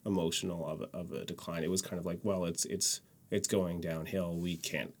emotional of a decline. It was kind of like, well, it's going downhill. We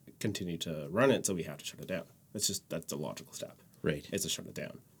can't continue to run it, so we have to shut it down. That's the logical step. Right. It's to shut it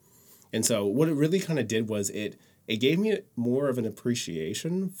down. And so what it really kind of did was it gave me more of an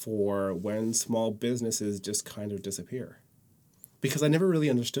appreciation for when small businesses just kind of disappear, because I never really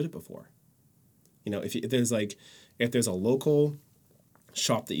understood it before. If there's a local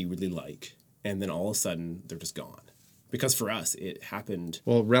shop that you really like, and then all of a sudden they're just gone. Because for us, it happened.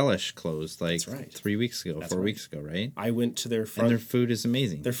 Well, Relish closed like right. 3 weeks ago, That's 4 right. weeks ago, right? I went to their front. And their food is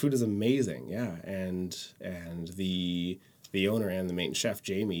amazing. Their food is amazing, yeah. And the owner and the main chef,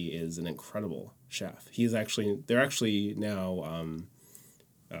 Jamie, is an incredible chef. They're actually now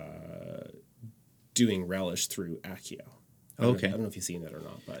doing Relish through Accio. Okay. I don't know if you've seen that or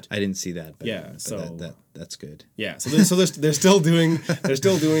not, but I didn't see that. But, yeah, but so that's good. Yeah, so they're still doing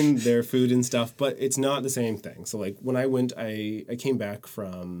their food and stuff, but it's not the same thing. So like when I went, I came back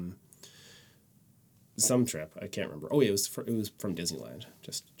from some trip, I can't remember. Oh yeah, it was from Disneyland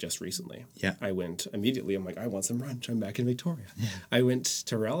just recently. Yeah, I went immediately. I'm like, I want some lunch. I'm back in Victoria. Yeah. I went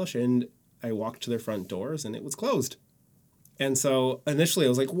to Relish and I walked to their front doors and it was closed. And so initially I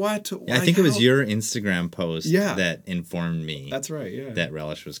was like, what? Yeah, I think it was your Instagram post that informed me. That's right, yeah. That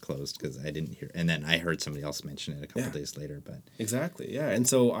Relish was closed because I didn't hear. And then I heard somebody else mention it a couple days later. But exactly, yeah. And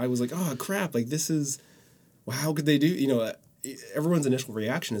so I was like, oh, crap. Like, this is, well, how could they do, you know, everyone's initial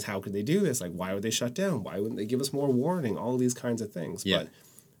reaction is, how could they do this? Like, why would they shut down? Why wouldn't they give us more warning? All of these kinds of things. Yeah.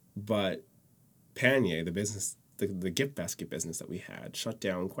 But Panier, the business, the gift basket business that we had, shut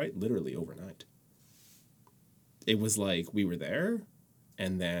down quite literally overnight. It was like we were there,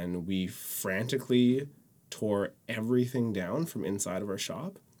 and then we frantically tore everything down from inside of our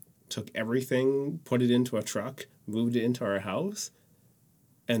shop, took everything, put it into a truck, moved it into our house,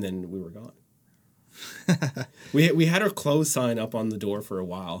 and then we were gone. we had our closed sign up on the door for a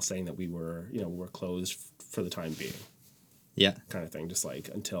while saying that we were closed for the time being. Yeah. Kind of thing, just like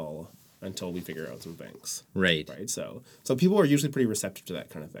until we figure out some things. Right. Right. So people are usually pretty receptive to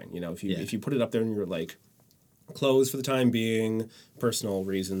that kind of thing. You know, if you put it up there and you're like, closed for the time being, personal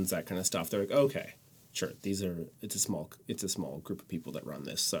reasons, that kind of stuff, they're like, okay, sure, it's a small group of people that run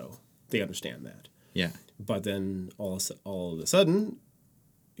this, so they understand that. Yeah. But then all of a sudden,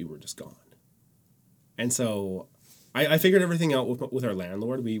 we were just gone. And so I figured everything out with our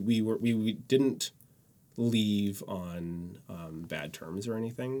landlord. We didn't leave on bad terms or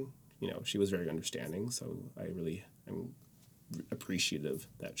anything. You know, she was very understanding, so I'm appreciative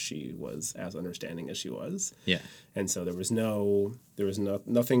that she was as understanding as she was. Yeah. And so there was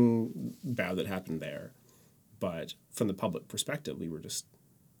nothing bad that happened there. But from the public perspective, we were just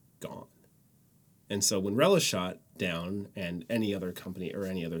gone. And so when Relish shut down, and any other company or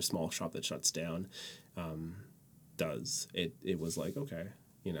any other small shop that shuts down it was like, okay,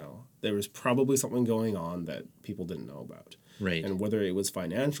 you know, there was probably something going on that people didn't know about. Right. And whether it was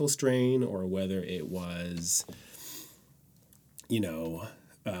financial strain or whether it was, you know,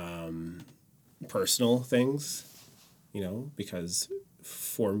 personal things, you know, because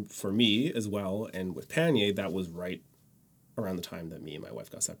for me as well, and with Panier, that was right around the time that me and my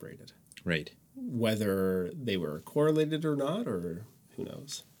wife got separated. Right. Whether they were correlated or not, or who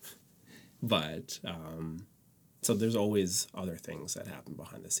knows. But, so there's always other things that happen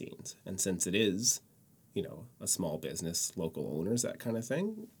behind the scenes. And since it is, you know, a small business, local owners, that kind of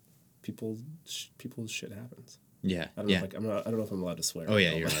thing, people's shit happens. Yeah. I don't know if I'm allowed to swear. Oh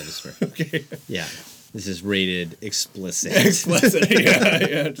yeah, you're allowed to swear. Okay. Yeah. This is rated explicit. Explicit.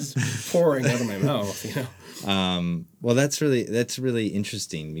 Yeah. Just pouring out of my mouth, you know. Well, that's really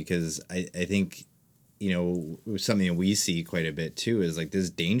interesting, because I think, you know, something we see quite a bit too is like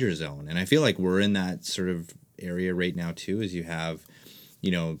this danger zone, and I feel like we're in that sort of area right now too. Is you have,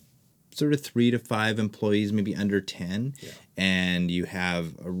 you know, sort of 3 to 5 employees, maybe under 10, and you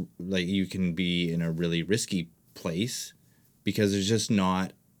have you can be in a really risky place because there's just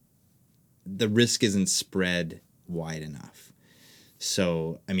not, the risk isn't spread wide enough.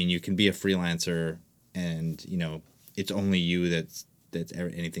 So, I mean, you can be a freelancer and, you know, it's only you that's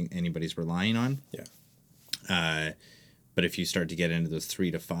anybody's relying on. Yeah. But if you start to get into those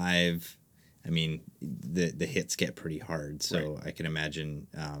 3 to 5, I mean, the hits get pretty hard. So I can imagine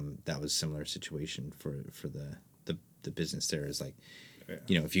that was a similar situation for the business there. Is like,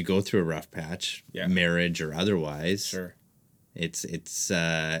 you know, if you go through a rough patch, marriage or otherwise, sure,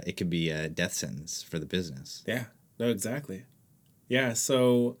 it could be a death sentence for the business. Yeah. No, exactly. Yeah.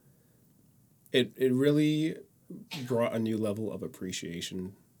 So it really brought a new level of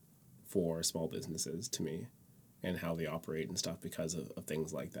appreciation for small businesses to me and how they operate and stuff because of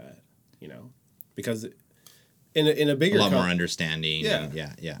things like that, you know, because in a bigger... A lot more understanding. Yeah.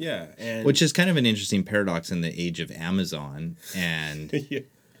 And Yeah. And which is kind of an interesting paradox in the age of Amazon and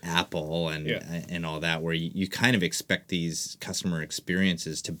Apple and all that, where you kind of expect these customer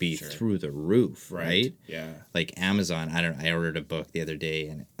experiences to be through the roof, right? Yeah. Like Amazon, I ordered a book the other day,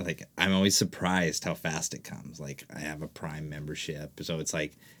 and like I'm always surprised how fast it comes. Like I have a Prime membership, so it's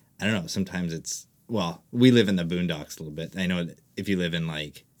like, I don't know, sometimes it's, well, we live in the boondocks a little bit. I know that if you live in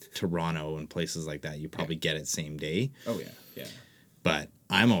like Toronto and places like that, you probably get it same day. Oh yeah. But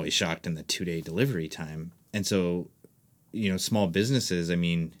I'm always shocked in the 2-day delivery time. And so, you know, small businesses, I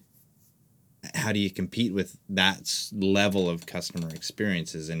mean, how do you compete with that level of customer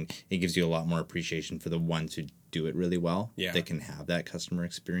experiences? And it gives you a lot more appreciation for the ones who do it really well. Yeah. That can have that customer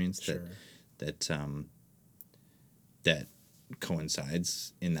experience that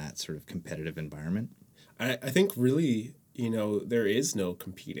coincides in that sort of competitive environment. I think really, you know, there is no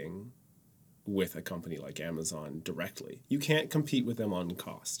competing with a company like Amazon directly. You can't compete with them on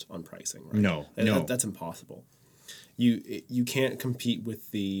cost, on pricing, right? No. That's impossible. You can't compete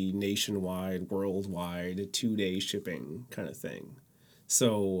with the nationwide, worldwide, 2-day shipping kind of thing.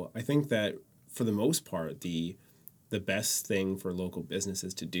 So I think that for the most part, the the best thing for local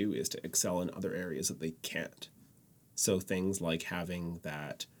businesses to do is to excel in other areas that they can't. So things like having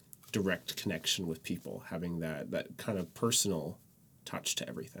that direct connection with people, having that kind of personal touch to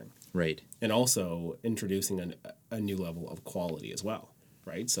everything. Right. And also introducing a new level of quality as well,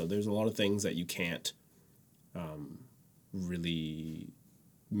 right? So there's a lot of things that you can't really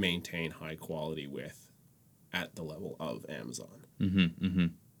maintain high quality with at the level of Amazon. Mm-hmm, mm-hmm.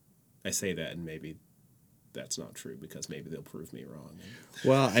 I say that, and maybe that's not true because maybe they'll prove me wrong.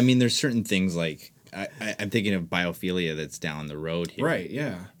 Well, I mean, there's certain things like I'm thinking of Biophilia that's down the road here. Right,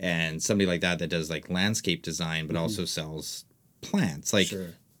 yeah. And somebody like that does like landscape design, but also sells plants. Like,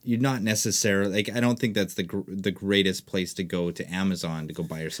 Sure. you're not necessarily, like, I don't think that's the greatest place to go to Amazon to go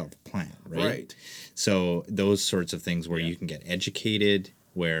buy yourself a plant, right? Right. So those sorts of things where you can get educated,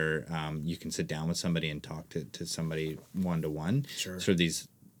 where you can sit down with somebody and talk to somebody one-to-one. Sure. So these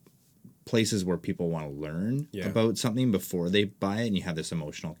places where people want to learn Yeah. about something before they buy it, and you have this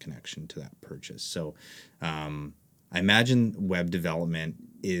emotional connection to that purchase. So I imagine web development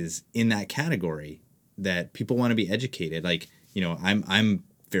is in that category that people want to be educated. Like, you know, I'm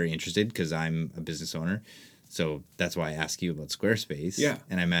very interested because I'm a business owner. So that's why I ask you about Squarespace. Yeah.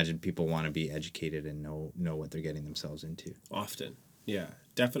 And I imagine people want to be educated and know what they're getting themselves into. Often. Yeah,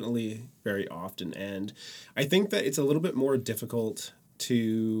 definitely very often. And I think that it's a little bit more difficult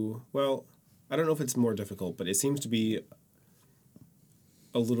to, well, I don't know if it's more difficult, but it seems to be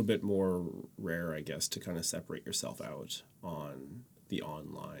a little bit more rare, I guess, to kind of separate yourself out on the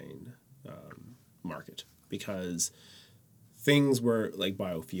online market, because things where, like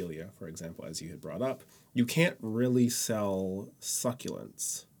biophilia, for example, as you had brought up, you can't really sell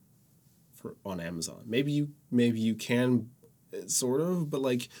succulents on Amazon. Maybe you can, sort of, but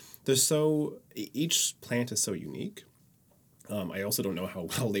like each plant is so unique. I also don't know how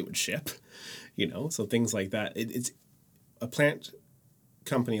well they would ship, so things like that. It's a plant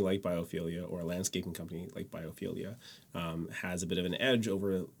company like Biophilia or a landscaping company like Biophilia has a bit of an edge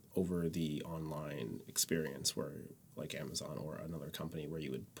over the online experience, where like Amazon or another company where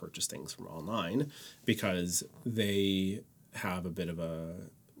you would purchase things from online, because they have a bit of a,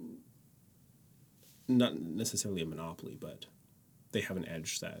 not necessarily a monopoly, but they have an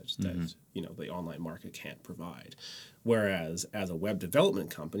edge that the online market can't provide. Whereas as a web development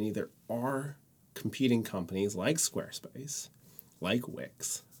company, there are competing companies like Squarespace, like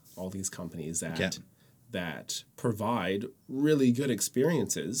Wix, all these companies that provide really good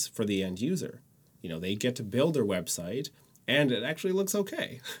experiences for the end user. They get to build their website and it actually looks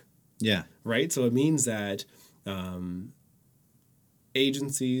okay. Yeah. Right? So it means that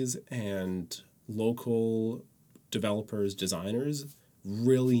agencies and local developers, designers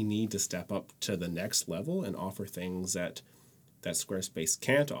really need to step up to the next level and offer things that Squarespace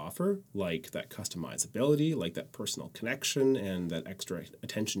can't offer, like that customizability, like that personal connection, and that extra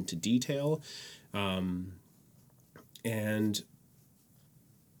attention to detail. And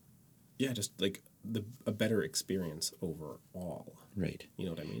yeah, just like a better experience overall. Right. You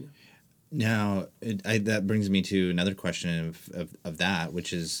know what I mean? Now, that brings me to another question of that,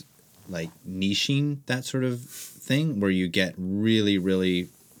 which is like niching, that sort of thing, where you get really, really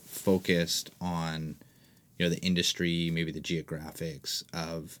focused on, the industry, maybe the geographics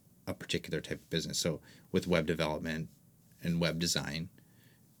of a particular type of business. So with web development and web design,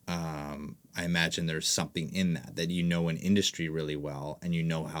 I imagine there's something in that an industry really well, and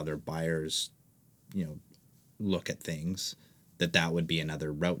how their buyers, look at things, that would be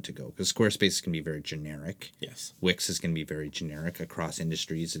another route to go. Because Squarespace can be very generic. Yes. Wix is going to be very generic across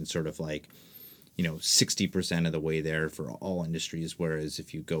industries, and sort of like, 60% of the way there for all industries. Whereas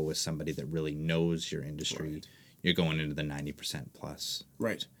if you go with somebody that really knows your industry, right, you're going into the 90% plus.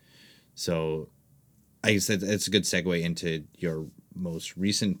 Right. So I said it's a good segue into your most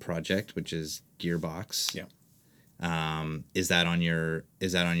recent project, which is Gearbox. Yeah. Is that on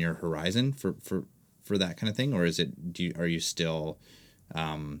your horizon for that kind of thing, or are you still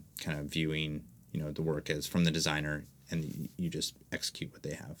kind of viewing the work as from the designer and you just execute what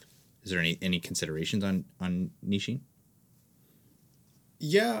they have? Is there any considerations on niching?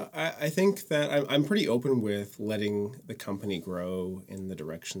 Yeah, I think that I'm pretty open with letting the company grow in the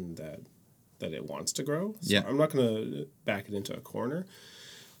direction that it wants to grow. So yeah. I'm not going to back it into a corner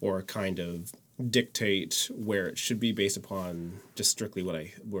or kind of dictate where it should be based upon just strictly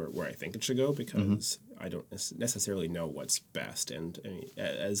where I think it should go, because I don't necessarily know what's best. And I mean,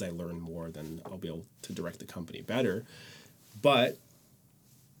 as I learn more, then I'll be able to direct the company better. But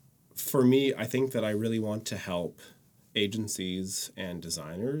for me, I think that I really want to help agencies and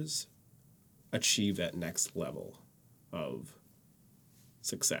designers achieve that next level of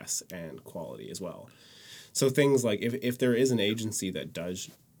success and quality as well. So things like if there is an agency that does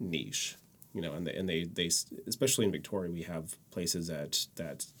niche, you know, and they especially in Victoria, we have places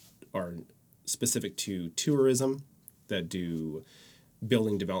that are specific to tourism, that do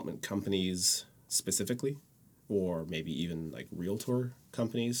building development companies specifically, or maybe even like realtor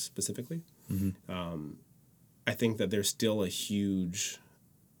companies specifically. I think that there's still a huge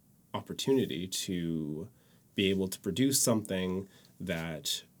opportunity to be able to produce something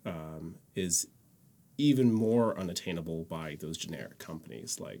that is even more unattainable by those generic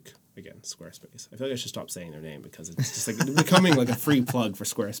companies like, again, Squarespace. I feel like I should stop saying their name because it's just like becoming like a free plug for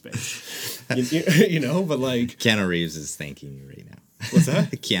Squarespace. You know, but like... Keanu Reeves is thanking you right now. What's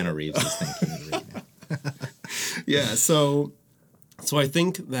that? Keanu Reeves is thanking you right now. Yeah, so I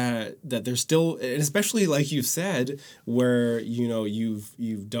think that there's still, and especially like you said, where you know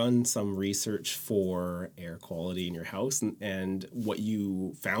you've done some research for air quality in your house, and what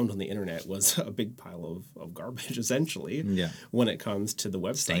you found on the internet was a big pile of garbage essentially. Yeah. When it comes to the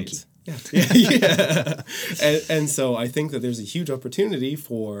websites. Stanky. Yeah. And so I think that there's a huge opportunity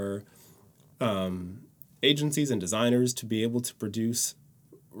for agencies and designers to be able to produce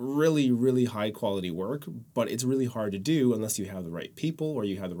really, really high quality work, but it's really hard to do unless you have the right people, or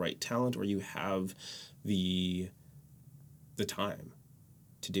you have the right talent, or you have the time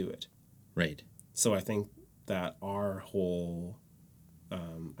to do it. Right. So I think that our whole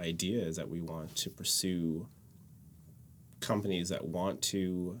idea is that we want to pursue companies that want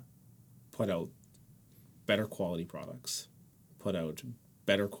to put out better quality products, put out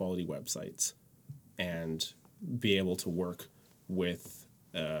better quality websites, and be able to work with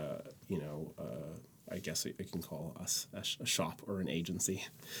I guess I can call us a shop or an agency.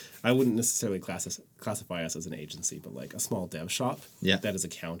 I wouldn't necessarily classify us as an agency, but like a small dev shop that is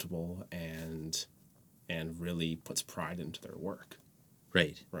accountable and really puts pride into their work.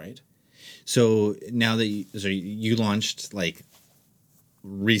 Right. Right. So now that you launched like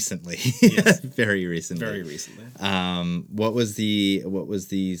recently, yes. Very recently.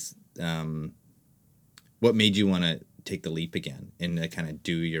 What made you want to take the leap again and kind of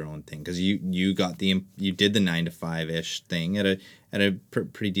do your own thing? Because you did the 9-to-5-ish thing at a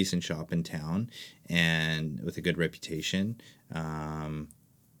pretty decent shop in town and with a good reputation.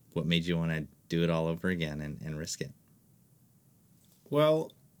 What made you want to do it all over again and risk it?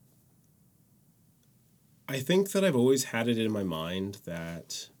 Well, I think that I've always had it in my mind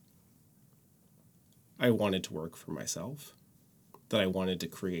that I wanted to work for myself, that I wanted to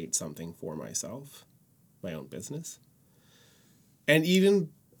create something for myself, my own business. And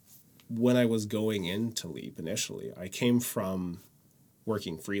even when I was going into Leap initially, I came from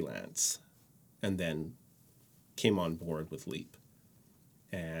working freelance and then came on board with Leap.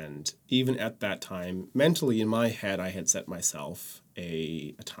 And even at that time, mentally in my head, I had set myself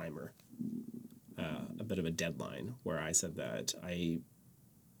a timer, a bit of a deadline, where I said that I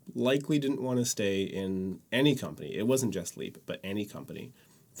likely didn't want to stay in any company. It wasn't just Leap, but any company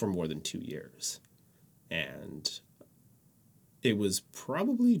for more than 2 years. And it was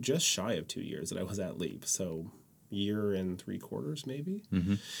probably just shy of 2 years that I was at Leap. So 1 3/4 years, maybe.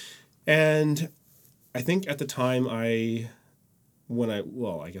 Mm-hmm. And I think at the time I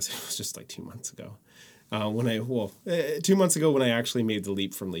guess it was just like 2 months ago. 2 months ago when I actually made the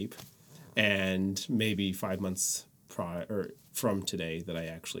leap from Leap, and maybe 5 months from today that I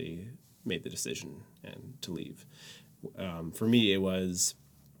actually made the decision and to leave. For me, it was,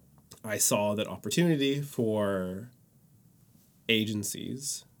 I saw that opportunity for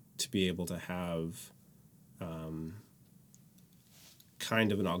agencies to be able to have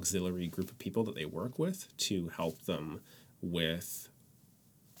kind of an auxiliary group of people that they work with to help them with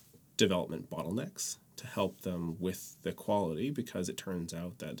development bottlenecks, to help them with the quality, because it turns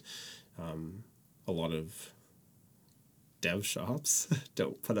out that a lot of dev shops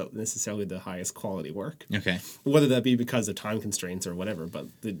don't put out necessarily the highest quality work. Okay. Whether that be because of time constraints or whatever, but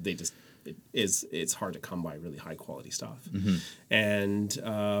it's hard to come by really high quality stuff. Mm-hmm. And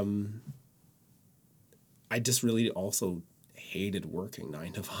I just really also hated working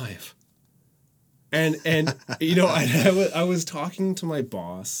 9 to 5. And you know, I was talking to my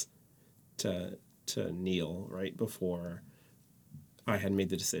boss, to Neil, right before I had made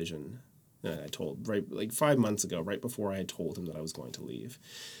the decision. And I told, like 5 months ago, right before I had told him that I was going to leave.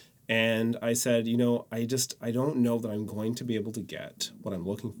 And I said, you know, I don't know that I'm going to be able to get what I'm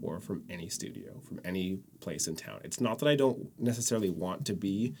looking for from any studio, from any place in town. It's not that I don't necessarily want to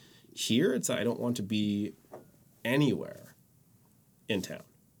be here. It's that I don't want to be anywhere in town.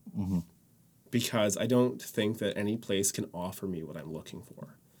 Mm-hmm. Because I don't think that any place can offer me what I'm looking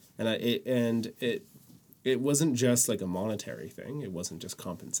for. And it wasn't just like a monetary thing. It wasn't just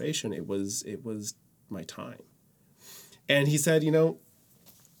compensation. It was my time. And he said,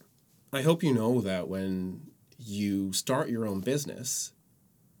 I hope you know that when you start your own business,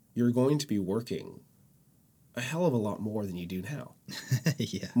 you're going to be working a hell of a lot more than you do now.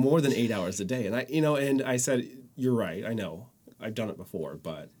 Yeah. More than 8 hours a day. And I said, you're right. I know I've done it before,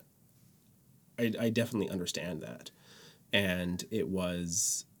 but I definitely understand that. And it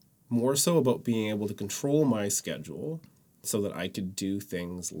was more so about being able to control my schedule so that I could do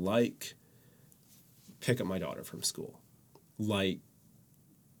things like pick up my daughter from school, like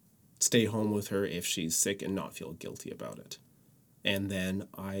stay home with her if she's sick and not feel guilty about it. And then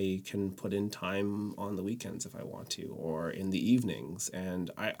I can put in time on the weekends if I want to, or in the evenings. And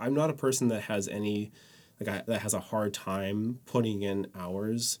I'm not a person that has that has a hard time putting in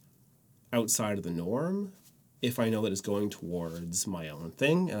hours outside of the norm if I know that it's going towards my own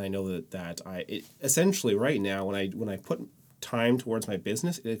thing. And I know that essentially right now, when I put time towards my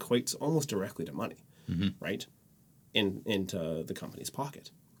business, it equates almost directly to money, right? Into the company's pocket,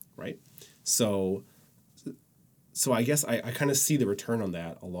 right? So I guess I kind of see the return on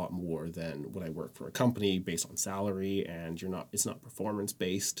that a lot more than when I work for a company based on salary, and it's not performance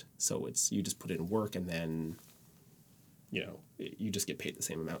based. So you just put in work and then, you just get paid the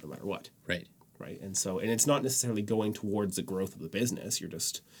same amount no matter what. Right. Right. And it's not necessarily going towards the growth of the business. You're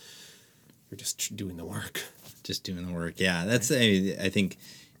just doing the work. Just doing the work. Yeah. That's, I think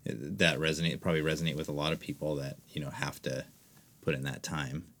that probably resonate with a lot of people that, have to put in that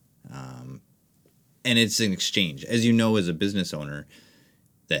time. And it's an exchange, as as a business owner,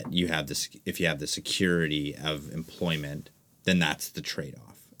 that you have this. If you have the security of employment, then that's the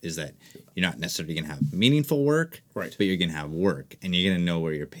trade-off. Is that you're not necessarily going to have meaningful work, right? But you're going to have work, and you're going to know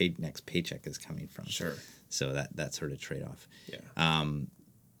where your next paycheck is coming from. Sure. So that sort of trade-off. Yeah.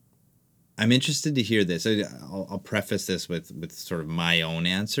 I'm interested to hear this. I'll preface this with sort of my own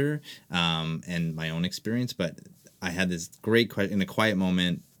answer and my own experience. But I had this great question in a quiet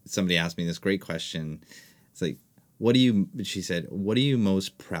moment. Somebody asked me this great question. It's like, she said, what are you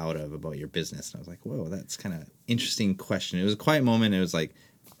most proud of about your business? And I was like, whoa, that's kind of interesting question. It was a quiet moment. It was like,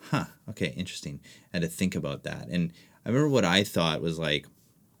 okay, interesting. I had to think about that. And I remember what I thought was like,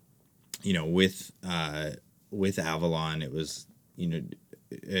 with Avalon, it was,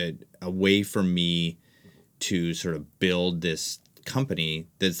 a way for me to sort of build this company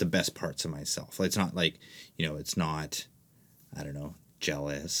that's the best parts of myself. It's not like, it's not, I don't know,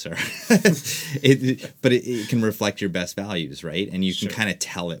 jealous or but it can reflect your best values, right? And you can kind of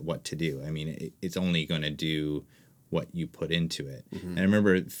tell it what to do. I mean, it's only going to do what you put into it. And I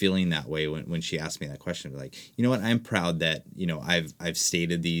remember feeling that way when she asked me that question. Like, you know what? I'm proud that I've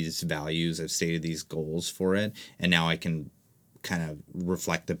stated these values, I've stated these goals for it, and now I can kind of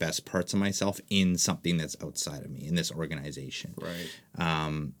reflect the best parts of myself in something that's outside of me in this organization. Right.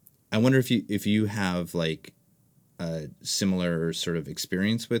 I wonder if you have like a similar sort of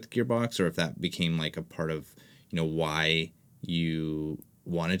experience with Gearbox, or if that became like a part of why you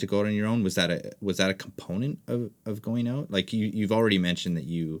wanted to go out on your own. Was that a component of going out? Like you've already mentioned that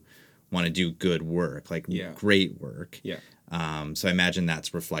you want to do good work, like great work. Yeah. So I imagine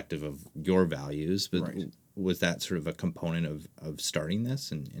that's reflective of your values. But right. Was that sort of a component of starting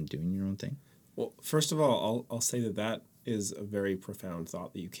this and doing your own thing? Well, first of all, I'll say that is a very profound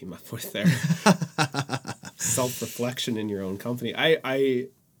thought that you came up with there. Self-reflection in your own company. I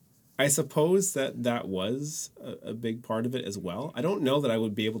suppose that was a big part of it as well. I don't know that I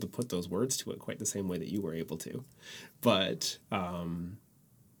would be able to put those words to it quite the same way that you were able to. But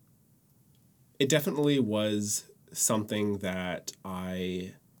it definitely was something that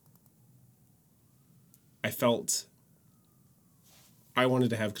I felt I wanted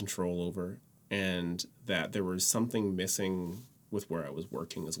to have control over, and that there was something missing with where I was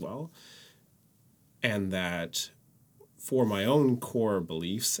working as well. And that for my own core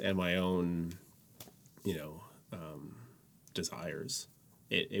beliefs and my own, desires,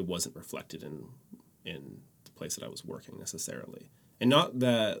 it wasn't reflected in the place that I was working necessarily. And not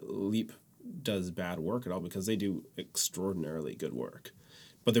that Leap does bad work at all, because they do extraordinarily good work.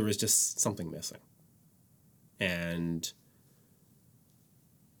 But there was just something missing. And,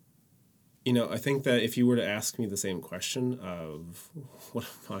 I think that if you were to ask me the same question of what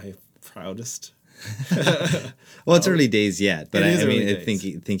am I proudest? Well, it's early days yet, but I mean,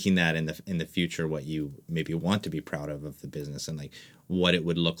 thinking that in the future, what you maybe want to be proud of the business, and like what it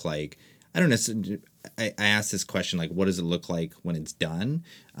would look like. I don't know. I asked this question, like, what does it look like when it's done?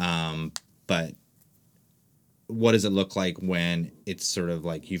 But what does it look like when it's sort of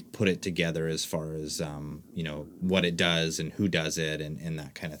like you've put it together as far as, what it does and who does it and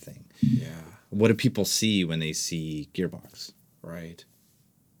that kind of thing. Yeah. What do people see when they see Gearbox? Right.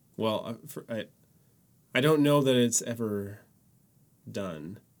 Well, I don't know that it's ever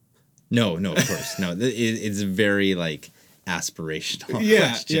done. No, of course. No, it's very like aspirational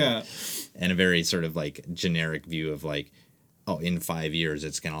question. Yeah. And a very sort of like generic view of like, oh, in 5 years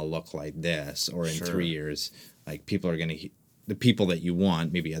it's going to look like this, or in 3 years, like the people that you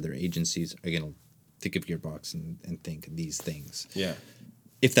want, maybe other agencies, are going to think of Gearbox and think these things. Yeah.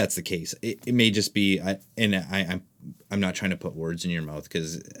 If that's the case, it may just be, I'm not trying to put words in your mouth,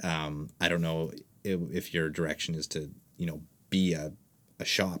 because I don't know if your direction is to, be a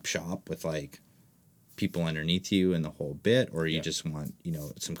shop with like people underneath you and the whole bit, or you just want,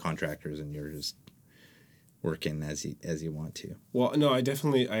 some contractors and you're just working as you want to. Well, no, I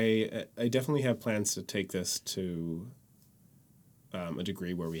definitely have plans to take this to a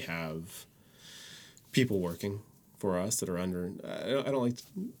degree where we have people working for us that are under. I don't like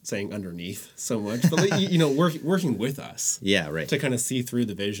saying underneath so much, but working with us. Yeah, right. To kind of see through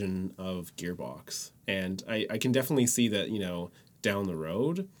the vision of Gearbox, and I can definitely see that down the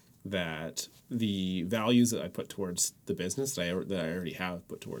road that the values that I put towards the business that I already have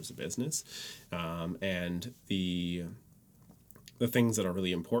put towards the business, and the things that are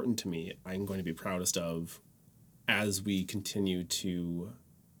really important to me, I'm going to be proudest of as we continue to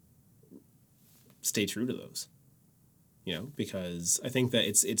stay true to those. Because I think that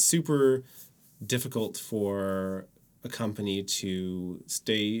it's super difficult for a company to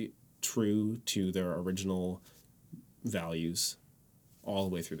stay true to their original values all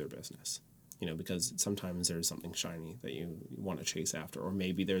the way through their business. Because sometimes there's something shiny that you want to chase after, or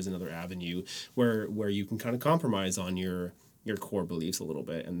maybe there's another avenue where you can kind of compromise on your core beliefs a little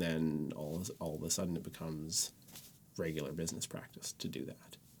bit, and then all of a sudden it becomes regular business practice to do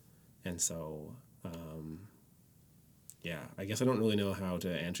that. And so, I guess I don't really know how to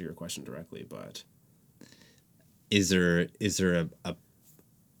answer your question directly, but is there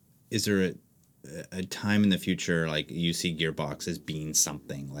a time in the future, like you see Gearbox as being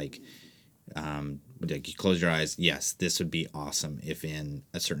something like you close your eyes, yes, this would be awesome if in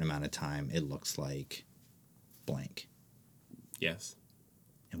a certain amount of time it looks like blank? Yes.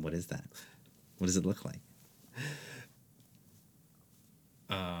 And what is that? What does it look like?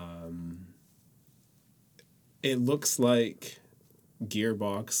 It looks like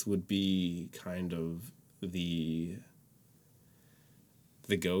Gearbox would be kind of the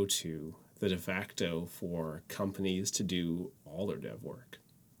go-to, the de facto for companies to do all their dev work.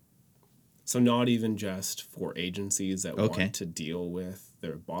 So not even just for agencies that want to deal with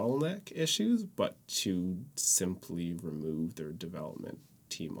their bottleneck issues, but to simply remove their development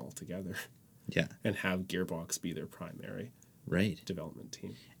team altogether. Yeah. And have Gearbox be their primary development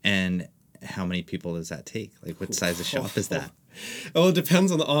team. And how many people does that take? Like, what size of shop is that? Well, it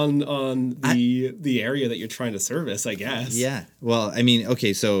depends on the area that you're trying to service, I guess. Yeah. Well, I mean,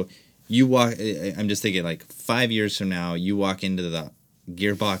 okay, so you walk. I'm just thinking, like 5 years from now, you walk into the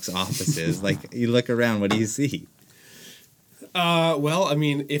Gearbox offices. Like, you look around, what do you see? Well, I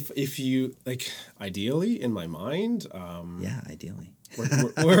mean, if you like, ideally, in my mind. Ideally.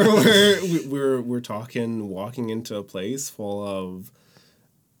 We're talking walking into a place full of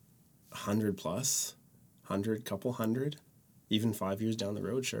 100 plus, couple hundred, even 5 years down the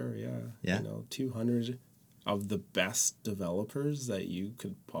road, sure, yeah. 200 of the best developers that you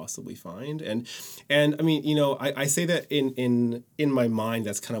could possibly find, and I mean, I say that in my mind,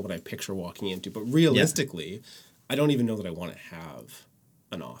 that's kind of what I picture walking into, but realistically, I don't even know that I want to have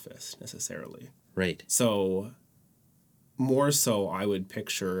an office necessarily. Right. So, more so, I would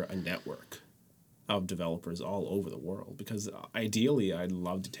picture a network of developers all over the world, because ideally I'd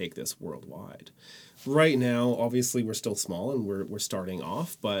love to take this worldwide. Right now, obviously, we're still small and we're starting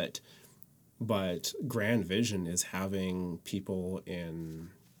off, but grand vision is having people in,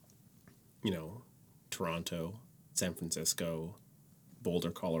 Toronto, San Francisco,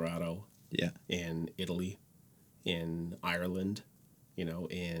 Boulder, Colorado, in Italy, in Ireland,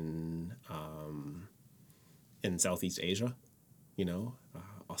 in Southeast Asia,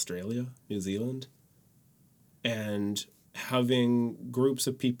 Australia, New Zealand, and having groups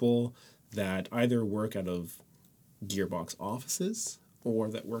of people that either work out of Gearbox offices or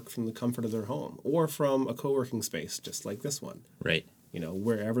that work from the comfort of their home or from a co-working space just like this one. Right.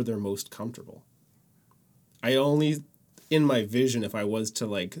 Wherever they're most comfortable. I only, in my vision, if I was to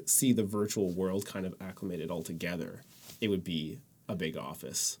like see the virtual world kind of acclimated all together, it would be a big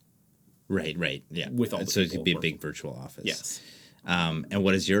office. Right, yeah. With all the so it people could be a working. big virtual office. Yes. And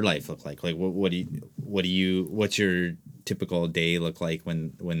what does your life look like? Like, what's your typical day look like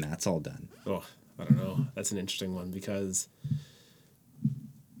when that's all done? Oh, I don't know. That's an interesting one, because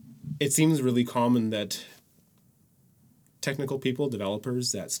it seems really common that technical people,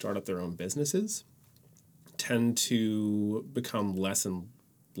 developers that start up their own businesses, tend to become less and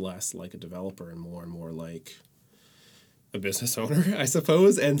less like a developer and more like a business owner, I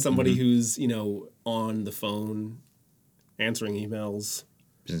suppose, and somebody who's, you know, on the phone, answering emails.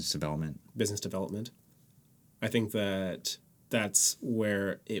 Business development. I think that that's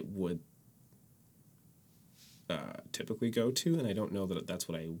where it would typically go to, and I don't know that that's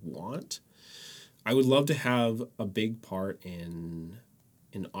what I want. I would love to have a big part in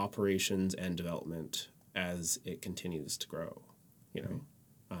operations and development as it continues to grow, you know.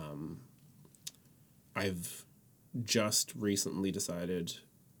 I've just recently decided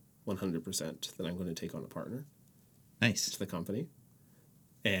 100% that I'm going to take on a partner. Nice. To the company.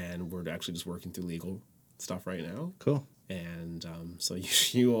 And we're actually just working through legal stuff right now. Cool. And so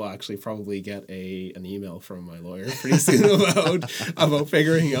you will actually probably get an email from my lawyer pretty soon about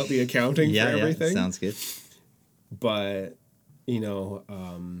figuring out the accounting for everything. Yeah, sounds good. But, you know,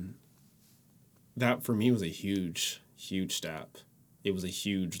 that for me was a huge, huge step. It was a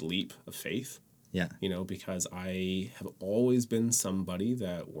huge leap of faith. Yeah. You know, because I have always been somebody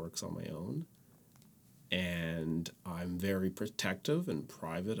that works on my own. And I'm very protective and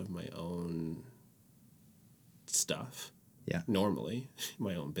private of my own stuff. Yeah. Normally,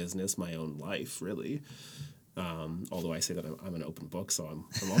 my own business, my own life, really. Although I say that I'm an open book, so I'm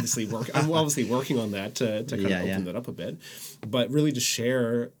obviously working on that to kind of open that up a bit. But really to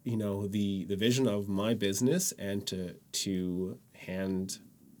share, you know, the vision of my business and to hand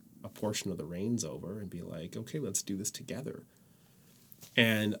a portion of the reins over and be like, okay, let's do this together.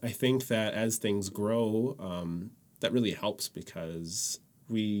 And I think that as things grow, that really helps because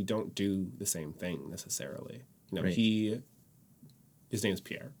we don't do the same thing necessarily. You know, right. His name is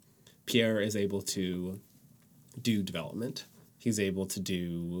Pierre. Pierre is able to do development. He's able to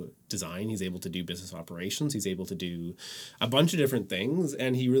do design. He's able to do business operations. He's able to do a bunch of different things,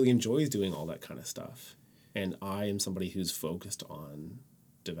 and he really enjoys doing all that kind of stuff. And I am somebody who's focused on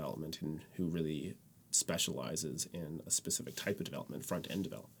development and who really specializes in a specific type of development, front-end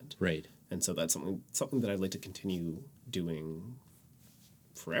development. Right. And so that's something that I'd like to continue doing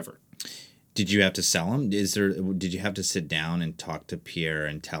forever. Did you have to sell him? Did you have to sit down and talk to Pierre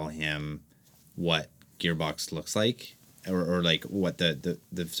and tell him what Gearbox looks like, or like what the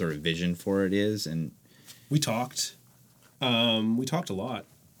sort of vision for it is? And we talked. We talked a lot.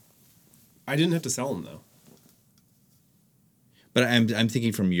 I didn't have to sell him though. But I'm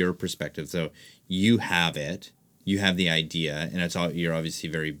thinking from your perspective. So you have it, you have the idea, and you're obviously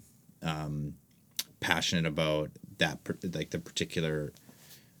very passionate about that, like the particular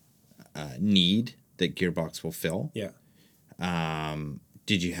need that Gearbox will fill. Yeah.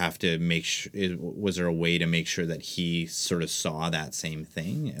 Did you have to make sure? Was there a way to make sure that he sort of saw that same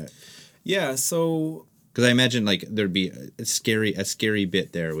thing? Yeah. So. Because I imagine like there'd be a scary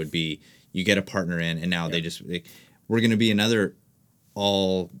bit there would be you get a partner in, and now they just we're going to be another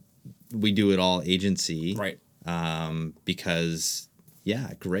we do it all agency, right? Because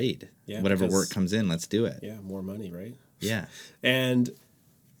great, yeah, whatever work comes in, let's do it. Yeah, more money, right? Yeah, and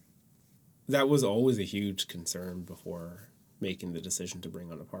that was always a huge concern before making the decision to bring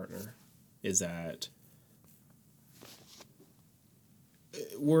on a partner, is that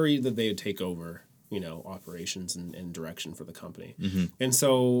worried that they would take over, you know, operations and direction for the company. Mm-hmm. And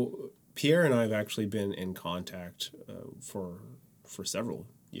so Pierre and I have actually been in contact for several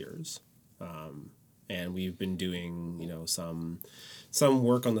years, and we've been doing, you know, some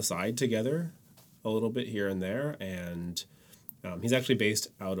work on the side together, a little bit here and there, and he's actually based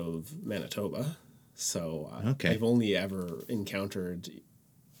out of Manitoba, so I've only ever encountered,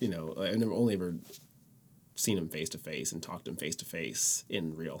 you know, I've never only ever seen him face to face and talked to him face to face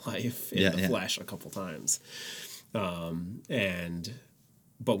in real life in the flesh a couple times,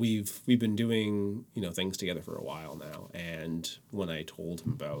 but we've been doing, you know, things together for a while now. And when I told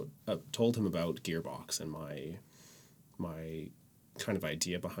him about Gearbox and my kind of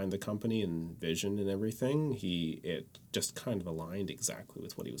idea behind the company and vision and everything, it just kind of aligned exactly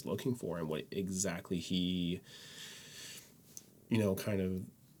with what he was looking for and what exactly he, you know, kind of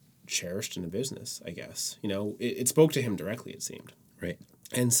cherished in a business, I guess. You know, it spoke to him directly, it seemed. Right.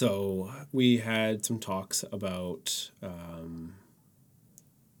 And so we had some talks about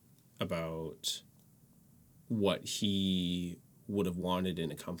what he would have wanted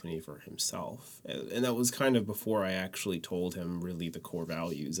in a company for himself. And that was kind of before I actually told him really the core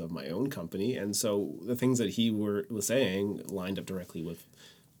values of my own company. And so the things that he was saying lined up directly with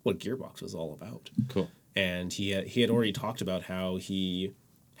what Gearbox was all about. Cool. And he had already talked about how he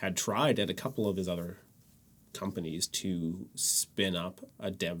had tried at a couple of his other companies to spin up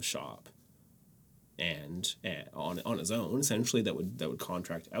a dev shop and on his own, essentially, that would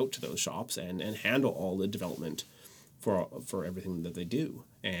contract out to those shops and handle all the development for everything that they do.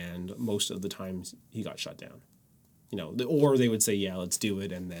 And most of the times he got shut down. Or they would say, yeah, let's do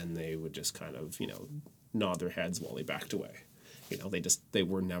it, and then they would just kind of, nod their heads while they backed away. They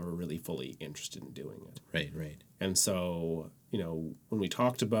were never really fully interested in doing it. Right. And so, when we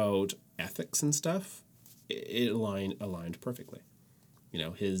talked about ethics and stuff, it aligned perfectly.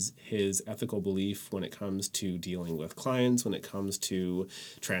 His ethical belief when it comes to dealing with clients, when it comes to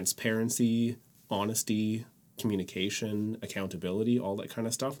transparency, honesty, communication, accountability, all that kind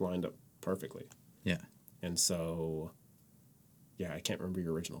of stuff lined up perfectly. Yeah. And so, yeah, I can't remember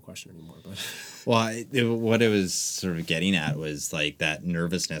your original question anymore. But what I was sort of getting at was like that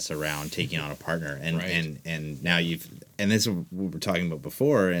nervousness around taking on a partner, and right. and now this is what we were talking about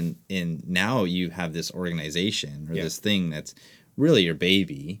before, and now you have this organization or this thing that's really your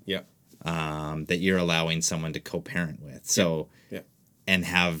baby, that you're allowing someone to co-parent with, so and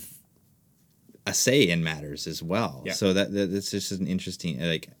have a say in matters as well. Yeah. So that's just an interesting,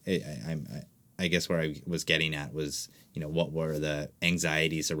 like, I guess where I was getting at was, what were the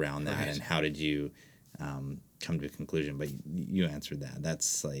anxieties around that, and how did you come to a conclusion? But you answered that.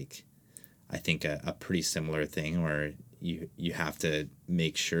 That's like, I think a pretty similar thing where you have to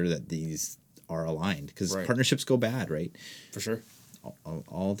make sure that these are aligned, because partnerships go bad, right? For sure.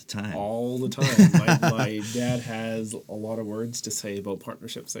 All the time. All the time. My dad has a lot of words to say about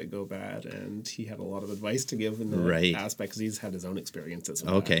partnerships that go bad, and he had a lot of advice to give in that aspect, because he's had his own experiences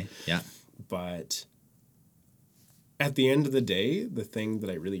with that. Yeah. But at the end of the day, the thing that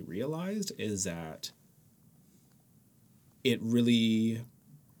I really realized is that it really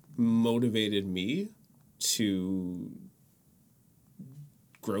motivated me to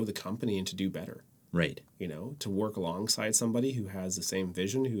grow the company and to do better. Right. To work alongside somebody who has the same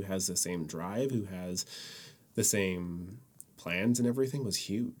vision, who has the same drive, who has the same plans and everything was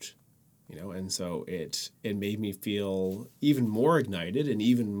huge. And so it made me feel even more ignited and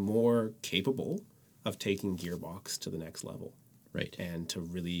even more capable of taking Gearbox to the next level. Right. And to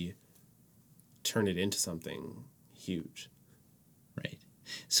really turn it into something huge. Right.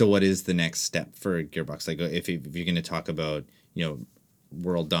 So what is the next step for Gearbox? Like, if you're going to talk about,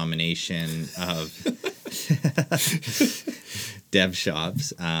 world domination of dev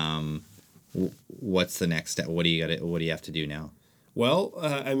shops, what's the next step? What do you have to do now? Well,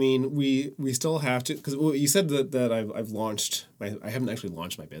 we still have to, because you said that I've launched I haven't actually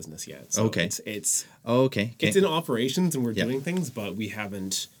launched my business yet. So okay. It's okay. It's in operations and we're doing things, but we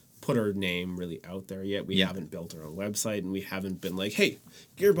haven't put our name really out there yet. We haven't built our own website, and we haven't been like, hey,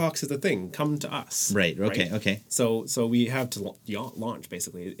 Gearbox is a thing, come to us. Right. Okay. So we have to launch,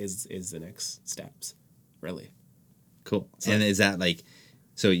 basically, is the next steps, really. Cool. So, and is that like,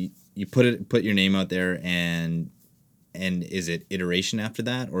 so you put your name out there, and is it iteration after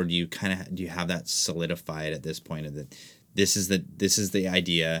that, or do you have that solidified at this point of that this is the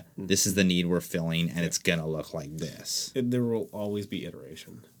idea, this is the need we're filling, and it's gonna look like this? There will always be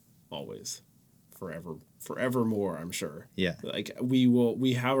iteration, always, forevermore, I'm sure. Yeah. Like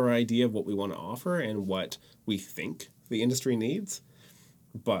we have our idea of what we want to offer and what we think the industry needs,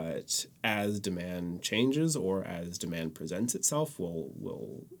 but as demand changes or as demand presents itself,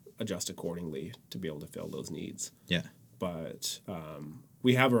 we'll adjust accordingly to be able to fill those needs. Yeah. But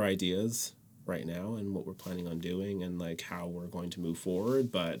we have our ideas right now and what we're planning on doing and like how we're going to move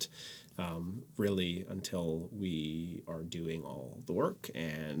forward. But really, until we are doing all the work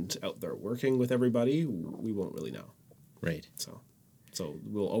and out there working with everybody, we won't really know. Right. So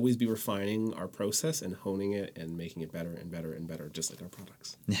we'll always be refining our process and honing it and making it better and better and better, just like our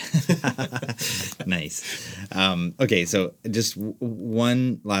products. Nice. Okay, so just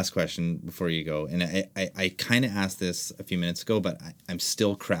one last question before you go. And I kind of asked this a few minutes ago, but I'm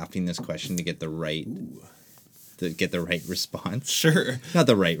still crafting this question to get the right response. Sure. Not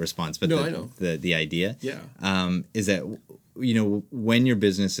the right response, but I know. The idea. Yeah. Is that, when your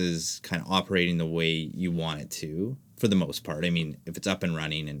business is kind of operating the way you want it to, for the most part, I mean, if it's up and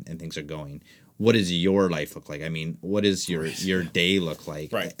running and things are going, what does your life look like? I mean, what does your day look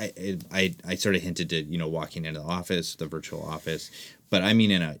like? Right. I sort of hinted to, walking into the office, the virtual office, but I mean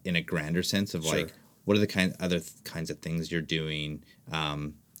in a grander sense of like, what are the other kinds of things you're doing?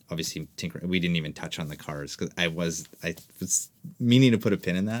 Obviously, tinkering. We didn't even touch on the cars because I was meaning to put a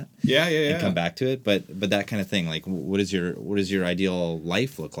pin in that. Yeah. And come back to it, but that kind of thing. Like, what does your ideal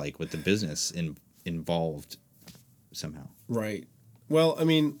life look like with the business involved somehow? Right. Well, I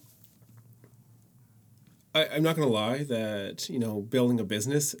mean, I'm not going to lie that, building a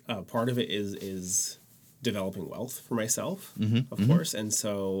business, part of it is developing wealth for myself, of course. And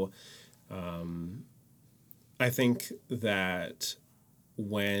so I think that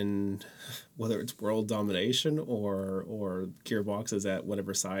whether it's world domination or Gearbox is at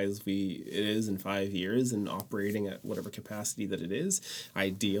whatever size it is in 5 years and operating at whatever capacity that it is,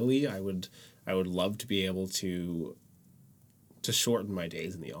 ideally I would love to be able to shorten my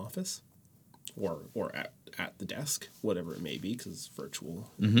days in the office or at the desk, whatever it may be, because it's virtual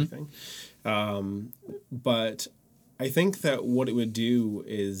and everything. But I think that what it would do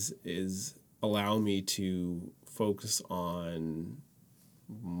is allow me to focus on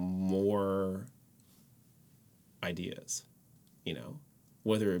more ideas,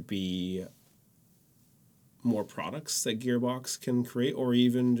 whether it be more products that Gearbox can create or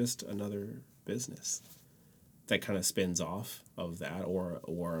even just another business that kind of spins off of that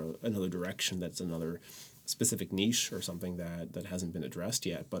or another direction that's another specific niche or something that hasn't been addressed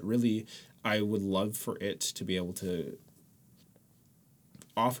yet. But really, I would love for it to be able to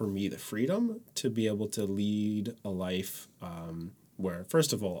offer me the freedom to be able to lead a life where,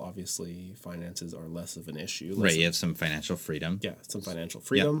 first of all, obviously, finances are less of an issue. Right, you have some financial freedom. Yeah, some financial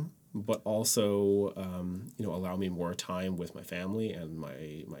freedom, but also, allow me more time with my family and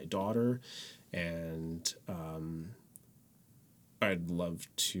my daughter. And I'd love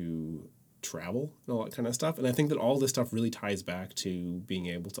to travel and all that kind of stuff. And I think that all this stuff really ties back to being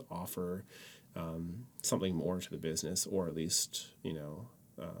able to offer something more to the business, or at least,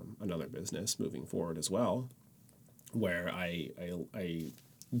 another business moving forward as well, where I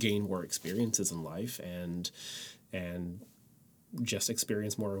gain more experiences in life and just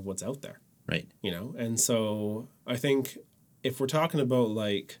experience more of what's out there. Right. And so I think if we're talking about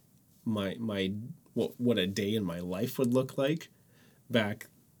like what a day in my life would look like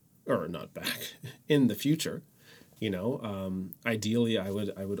in the future, ideally I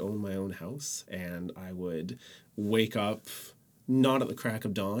would own my own house, and I would wake up not at the crack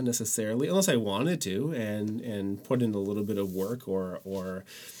of dawn necessarily, unless I wanted to, and put in a little bit of work or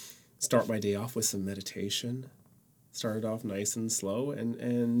start my day off with some meditation, start it off nice and slow,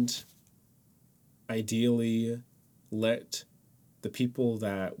 and ideally let the people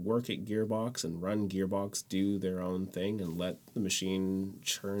that work at Gearbox and run Gearbox do their own thing and let the machine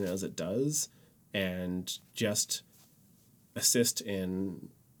churn as it does, and just assist in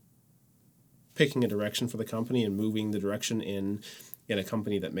picking a direction for the company and moving the direction in a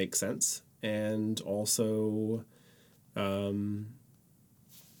company that makes sense, and also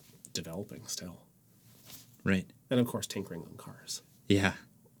developing still. Right. And of course tinkering on cars. Yeah.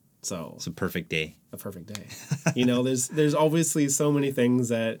 So it's a perfect day. A perfect day. There's obviously so many things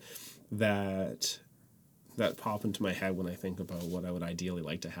that pop into my head when I think about what I would ideally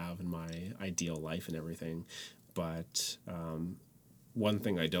like to have in my ideal life and everything. But one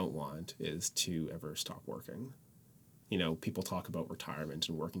thing I don't want is to ever stop working. People talk about retirement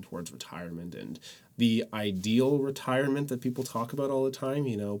and working towards retirement, and the ideal retirement that people talk about all the time,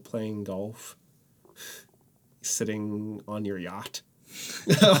 playing golf, sitting on your yacht,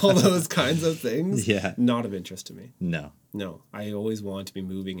 all those kinds of things. Yeah. Not of interest to me. No. I always want to be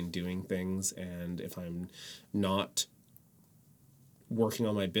moving and doing things, and if I'm not working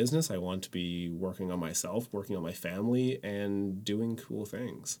on my business, I want to be working on myself, working on my family, and doing cool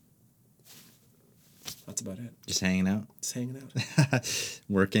things. That's about it. Just hanging out? Just hanging out.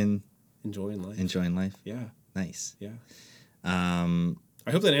 Working. Enjoying life. Enjoying life? Yeah. Nice. Yeah. I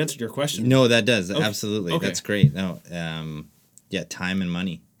hope that answered your question. No, that does. Okay. Absolutely. Okay. That's great. No, time and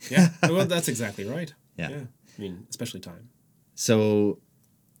money. Yeah. Well, that's exactly right. Yeah. I mean, especially time. So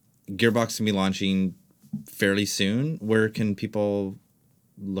Gearbox can be launching fairly soon. Where can people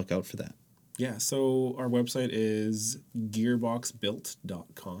look out for that? Yeah, so our website is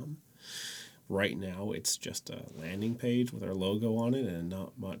gearboxbuilt.com. Right now, it's just a landing page with our logo on it and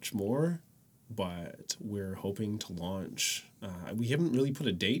not much more. But we're hoping to launch. We haven't really put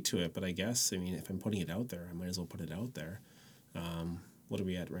a date to it, but I guess, if I'm putting it out there, I might as well put it out there. What are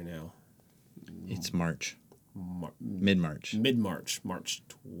we at right now? It's March. Mid-March. March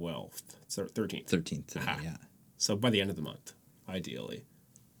 12th. So 13th. 13th today, yeah. So by the end of the month, ideally,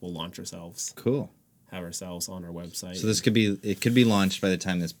 we'll launch ourselves. Cool. Have ourselves on our website. So it could be launched by the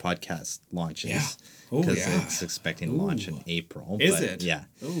time this podcast launches. Yeah. Oh, because yeah. it's expecting to launch in April. Is it? Yeah.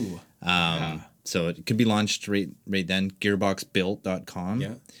 Ooh. So it could be launched right then. Gearboxbuilt.com.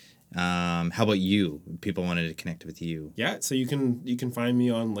 Yeah. How about you? People wanted to connect with you. Yeah, so you can find me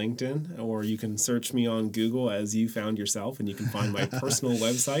on LinkedIn, or you can search me on Google as you found yourself, and you can find my personal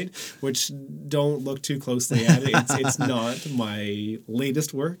website, which don't look too closely at it. It's not my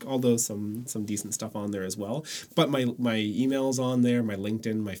latest work, although some decent stuff on there as well. But my email's on there, my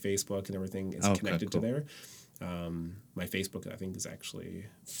LinkedIn, my Facebook, and everything is connected to there. My Facebook, I think, is actually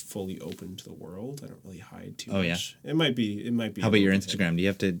fully open to the world. I don't really hide too Oh, much. It might be. How about your Instagram? Do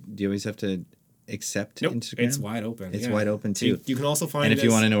you always have to accept Nope, Instagram? it's wide open. It's wide open too. So you can also find. And if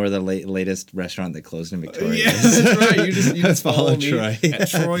you want to know where the latest restaurant that closed in Victoria yeah, is, that's right. You just follow me Troy at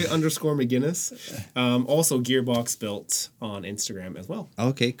Troy_McGinnis. Also, Gearbox Built on Instagram as well.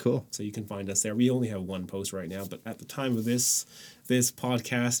 Okay, cool. So you can find us there. We only have one post right now, but at the time of this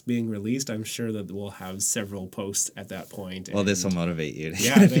podcast being released, I'm sure that we'll have several posts at that point. Well, this will motivate you.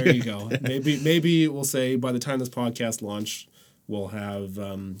 Yeah, there you go. Maybe we'll say by the time this podcast launched, we'll have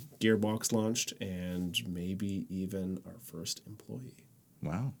Gearbox launched and maybe even our first employee.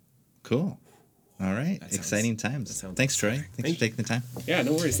 Wow. Cool. All right. Exciting times. Thanks, Troy. Thanks for taking the time. Yeah,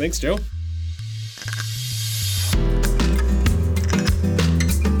 no worries. Thanks, Joe.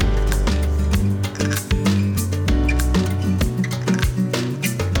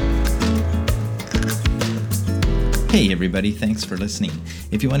 Hey everybody, thanks for listening.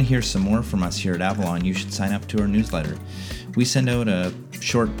 If you want to hear some more from us here at Avalon, you should sign up to our newsletter. We send out a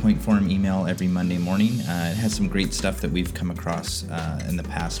short point form email every Monday morning. It has some great stuff that we've come across in the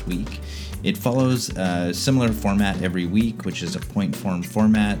past week. It follows a similar format every week, which is a point form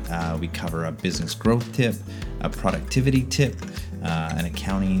format. We cover a business growth tip, a productivity tip, an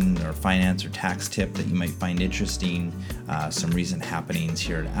accounting or finance or tax tip that you might find interesting, some recent happenings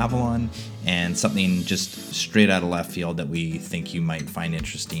here at Avalon, and something just straight out of left field that we think you might find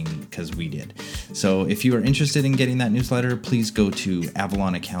interesting because we did. So if you are interested in getting that newsletter, please go to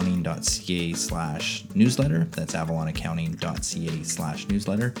avalonaccounting.ca/newsletter. That's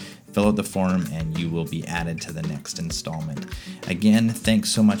avalonaccounting.ca/newsletter. Fill out the form and you will be added to the next installment. Again, thanks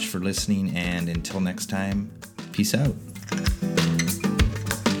so much for listening, and until next time, peace out.